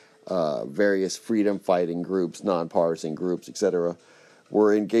 or various freedom-fighting groups, nonpartisan groups, etc.,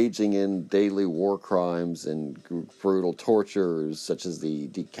 were engaging in daily war crimes and brutal tortures, such as the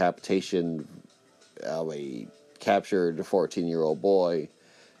decapitation of a captured 14-year-old boy,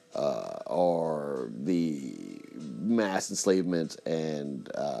 or the mass enslavement and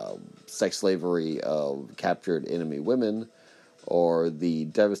sex slavery of captured enemy women, or the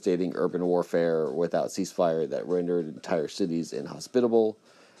devastating urban warfare without ceasefire that rendered entire cities inhospitable,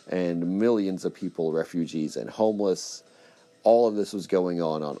 and millions of people refugees and homeless. All of this was going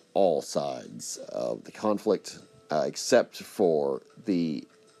on all sides of the conflict, except for the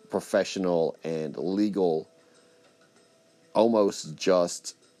professional and legal, almost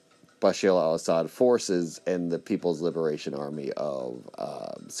just Bashar al-Assad forces and the People's Liberation Army of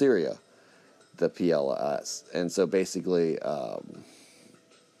Syria, the PLS. And so basically,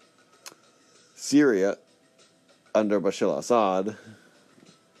 Syria, under Bashar al-Assad,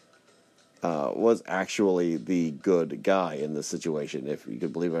 was actually the good guy in this situation, if you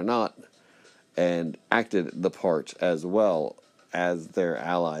could believe it or not, and acted the part as well as their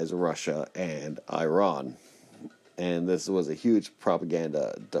allies, Russia and Iran. And this was a huge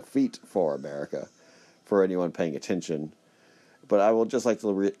propaganda defeat for America, for anyone paying attention. But I will just like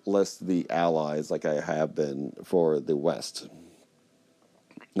to list the allies like I have been for the West.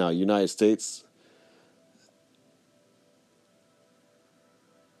 Now, United States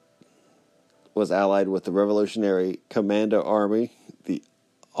was allied with the Revolutionary Commando Army, the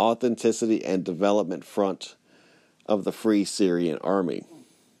Authenticity and Development Front of the Free Syrian Army,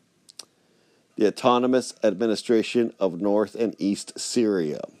 the Autonomous Administration of North and East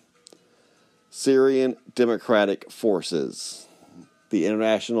Syria, Syrian Democratic Forces, the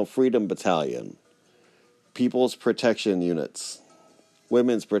International Freedom Battalion, People's Protection Units,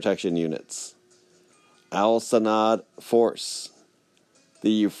 Women's Protection Units, Al-Sanad Force,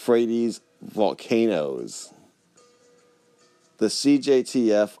 the Euphrates Volcanoes, the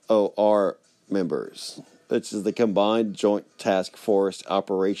CJTF-OR members, which is the Combined Joint Task Force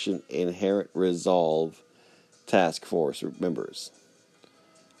Operation Inherent Resolve Task Force members,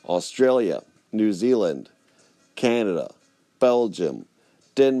 Australia, New Zealand, Canada, Belgium,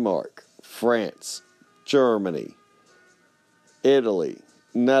 Denmark, France, Germany, Italy,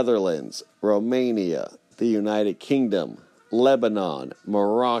 Netherlands, Romania, the United Kingdom, Lebanon,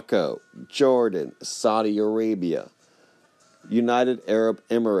 Morocco, Jordan, Saudi Arabia, United Arab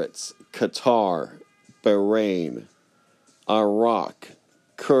Emirates, Qatar, Bahrain, Iraq,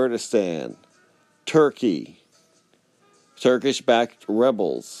 Kurdistan, Turkey, Turkish-backed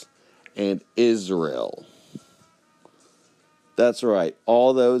rebels, and Israel. That's right,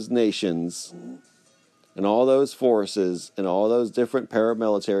 all those nations and all those forces and all those different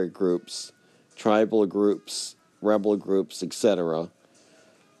paramilitary groups, tribal groups, rebel groups, etc.,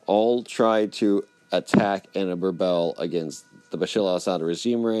 all tried to attack and rebel against the Bashar al-Assad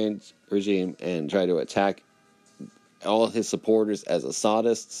regime and try to attack all of his supporters as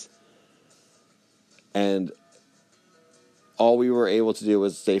Assadists. And all we were able to do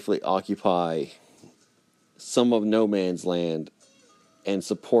was safely occupy some of no man's land and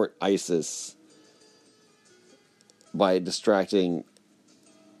support ISIS by distracting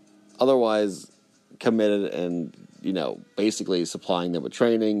otherwise committed and, basically supplying them with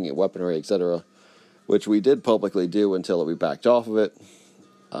training, weaponry, etc., which we did publicly do until we backed off of it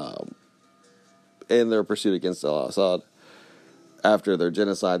in their pursuit against al-Assad after their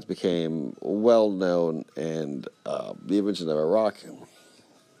genocides became well known and the invasion of Iraq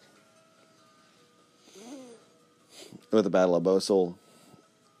with the Battle of Mosul,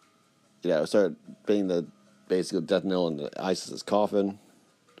 started being the basically death knell in ISIS's coffin.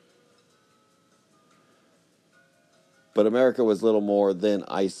 But America was little more than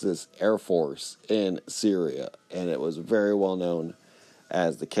ISIS Air Force in Syria, and it was very well known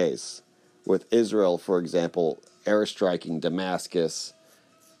as the case. With Israel, for example, airstriking Damascus,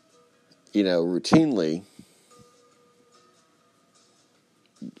 routinely,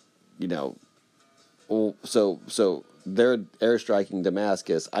 so they're airstriking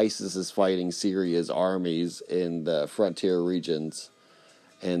Damascus. ISIS is fighting Syria's armies in the frontier regions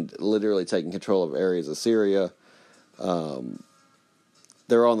and literally taking control of areas of Syria.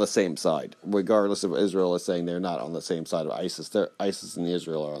 They're on the same side, regardless of Israel is saying they're not on the same side of ISIS. ISIS and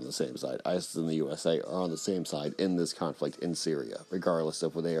Israel are on the same side. ISIS and the USA are on the same side in this conflict in Syria, regardless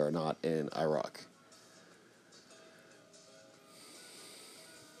of whether they are not in Iraq.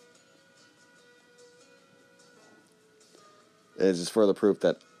 It is just further proof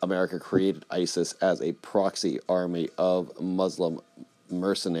that America created ISIS as a proxy army of Muslim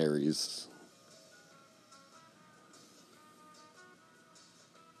mercenaries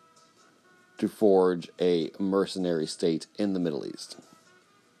to forge a mercenary state in the Middle East.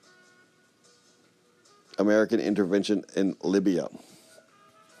 American intervention in Libya.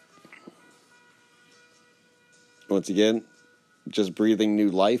 Once again, just breathing new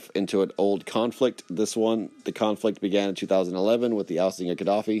life into an old conflict. The conflict began in 2011 with the ousting of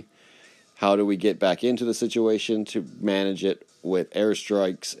Gaddafi. How do we get back into the situation to manage it with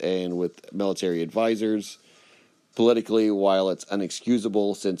airstrikes and with military advisors? Politically, while it's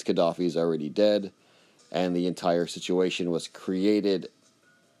unexcusable since Gaddafi is already dead and the entire situation was created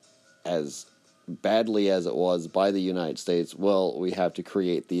as badly as it was by the United States, well, we have to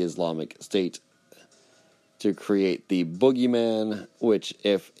create the Islamic State to create the boogeyman, which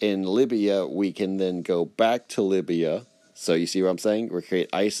if in Libya, we can then go back to Libya. So you see what I'm saying? We create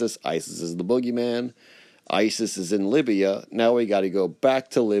ISIS. ISIS is the boogeyman. ISIS is in Libya. Now we got to go back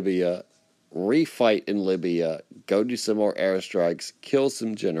to Libya, refight in Libya, go do some more airstrikes, kill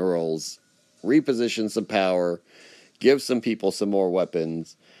some generals, reposition some power, give some people some more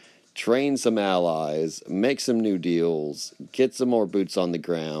weapons, train some allies, make some new deals, get some more boots on the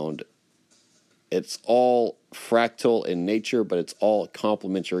ground. It's all fractal in nature, but it's all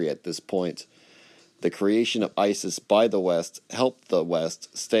complementary at this point. The creation of ISIS by the West helped the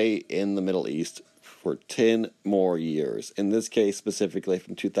West stay in the Middle East for 10 more years. In this case, specifically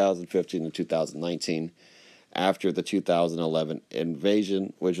from 2015 to 2019, after the 2011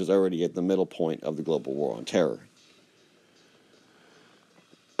 invasion, which was already at the middle point of the global war on terror.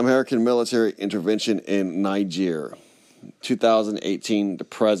 American military intervention in Niger. 2018 to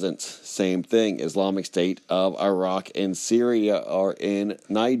present, same thing. Islamic State of Iraq and Syria are in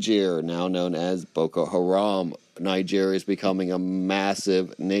Niger, now known as Boko Haram. Niger is becoming a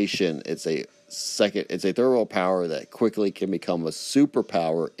massive nation. It's a third world power that quickly can become a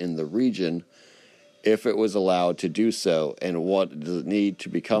superpower in the region if it was allowed to do so. And what does it need to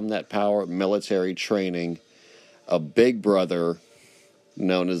become that power? Military training, a big brother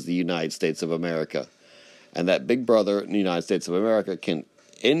known as the United States of America. And that big brother in the United States of America can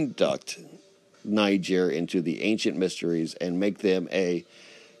induct Niger into the ancient mysteries and make them a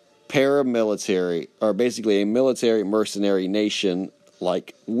paramilitary, or basically a military mercenary nation,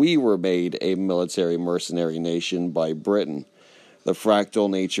 like we were made a military mercenary nation by Britain. The fractal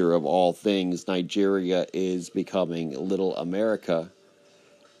nature of all things, Nigeria is becoming little America,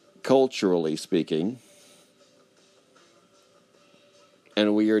 culturally speaking.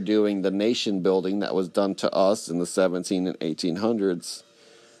 And we are doing the nation building that was done to us in the 17 and 1800s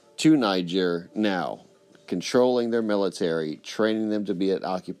to Niger now, controlling their military, training them to be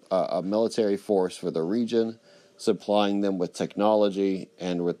a military force for the region, supplying them with technology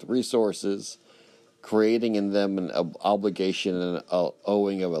and with resources, creating in them an obligation and an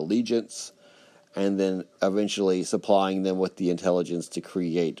owing of allegiance, and then eventually supplying them with the intelligence to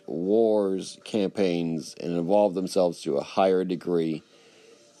create wars, campaigns, and involve themselves to a higher degree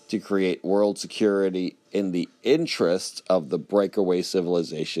to create world security in the interest of the breakaway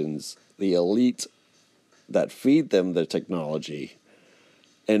civilizations, the elite that feed them the technology,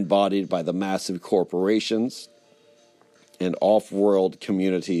 embodied by the massive corporations and off-world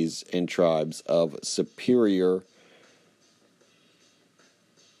communities and tribes of superior,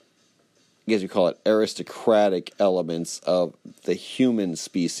 I guess you call it aristocratic elements of the human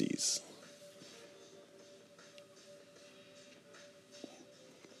species.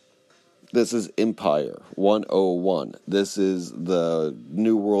 This is Empire 101. This is the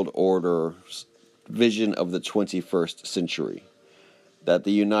New World Order vision of the 21st century. That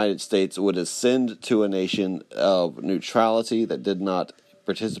the United States would ascend to a nation of neutrality that did not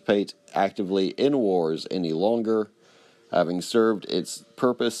participate actively in wars any longer, having served its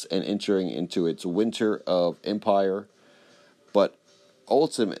purpose and entering into its winter of empire, but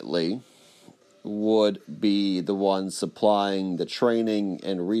ultimately would be the one supplying the training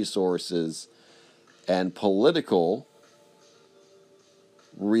and resources and political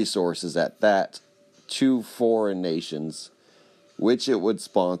resources at that to foreign nations, which it would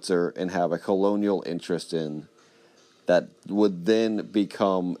sponsor and have a colonial interest in, that would then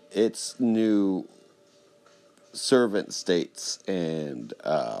become its new servant states and,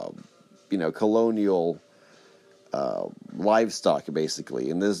 colonial livestock, basically.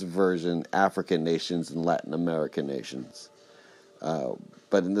 In this version, African nations and Latin American nations.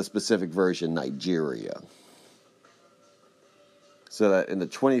 But in this specific version, Nigeria. So that in the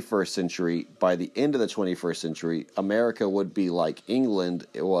 21st century, by the end of the 21st century, America would be like England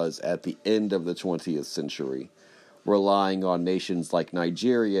it was at the end of the 20th century, relying on nations like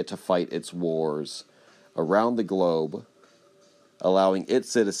Nigeria to fight its wars around the globe, allowing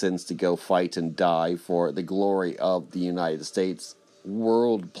its citizens to go fight and die for the glory of the United States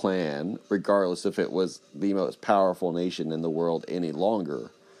world plan, regardless if it was the most powerful nation in the world any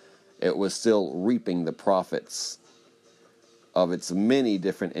longer. It was still reaping the profits of its many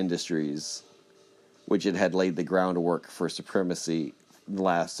different industries, which it had laid the groundwork for supremacy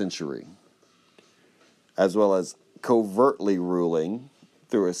last century, as well as covertly ruling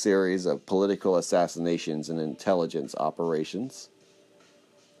through a series of political assassinations and intelligence operations,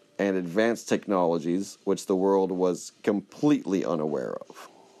 and advanced technologies which the world was completely unaware of.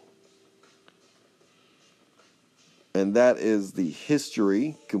 And that is the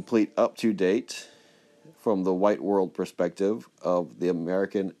history, complete up to date, from the white world perspective of the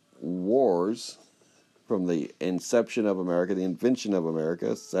American wars, from the inception of America, the invention of America,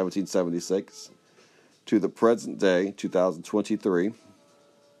 1776, to the present day, 2023,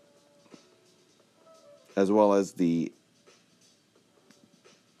 as well as the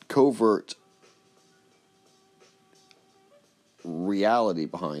covert reality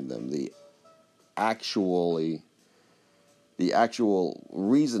behind them, the actual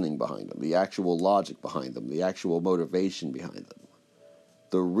reasoning behind them, the actual logic behind them, the actual motivation behind them,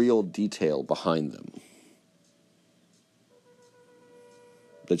 the real detail behind them,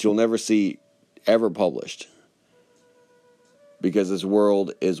 that you'll never see ever published. Because this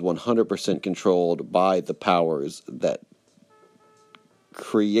world is 100% controlled by the powers that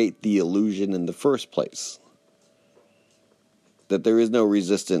create the illusion in the first place. That there is no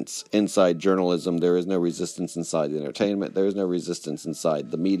resistance inside journalism, there is no resistance inside entertainment, there is no resistance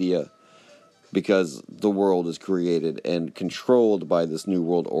inside the media, because the world is created and controlled by this New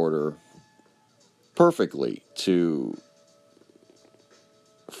World Order perfectly to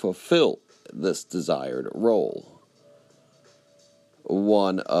fulfill this desired role.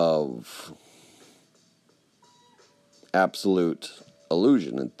 One of absolute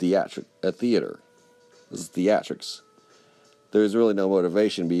illusion and theater. This is theatrics. There is really no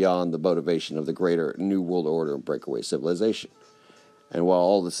motivation beyond the motivation of the greater New World Order and breakaway civilization. And while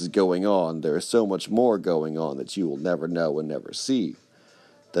all this is going on, there is so much more going on that you will never know and never see.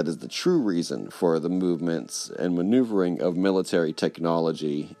 That is the true reason for the movements and maneuvering of military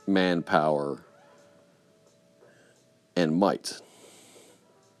technology, manpower, and might.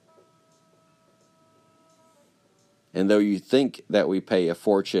 And though you think that we pay a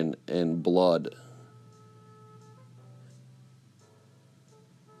fortune in blood,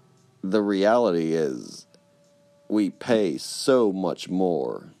 the reality is we pay so much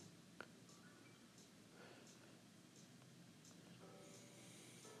more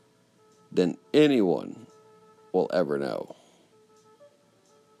than anyone will ever know.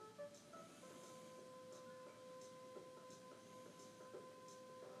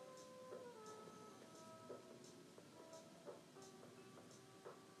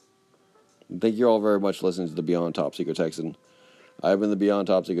 Thank you all very much for listening to the Beyond Top Secret Texan. I've been the Beyond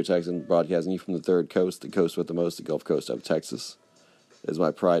Top Secret Texan, broadcasting you from the third coast, the coast with the most, the Gulf Coast of Texas. It is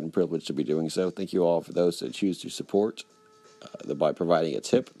my pride and privilege to be doing so. Thank you all for those that choose to support by providing a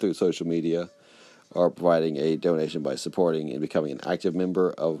tip through social media, or providing a donation by supporting and becoming an active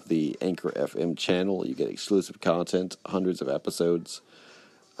member of the Anchor FM channel. You get exclusive content, hundreds of episodes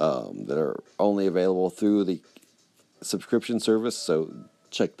that are only available through the subscription service, so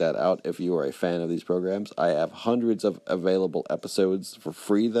check that out if you are a fan of these programs. I have hundreds of available episodes for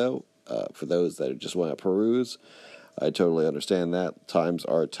free, though, for those that just want to peruse. I totally understand that. Times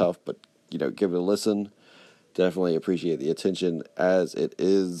are tough, but, give it a listen. Definitely appreciate the attention as it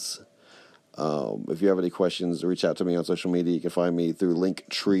is. If you have any questions, reach out to me on social media. You can find me through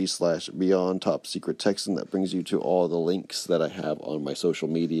Linktree/Beyond Top Secret Texan. That brings you to all the links that I have on my social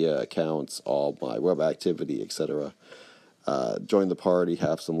media accounts, all my web activity, etc. Join the party,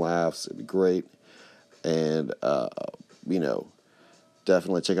 have some laughs. It'd be great. And,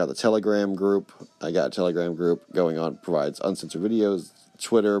 definitely check out the Telegram group. I got a Telegram group going on, provides uncensored videos.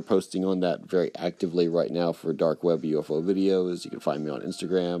 Twitter, posting on that very actively right now for dark web UFO videos. You can find me on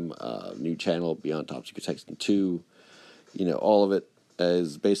Instagram, new channel, Beyond Top Secret Texan 2. All of it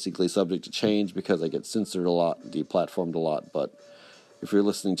is basically subject to change because I get censored a lot, deplatformed a lot. But if you're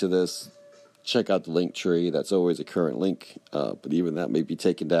listening to this, check out the link tree. That's always a current link. But even that may be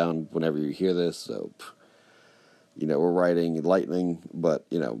taken down whenever you hear this. So, we're riding lightning, but,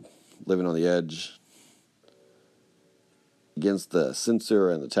 living on the edge against the censor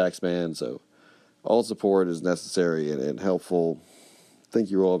and the tax man. So all support is necessary and helpful. Thank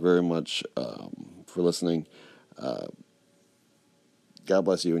you all very much for listening. God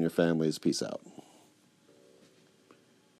bless you and your families. Peace out.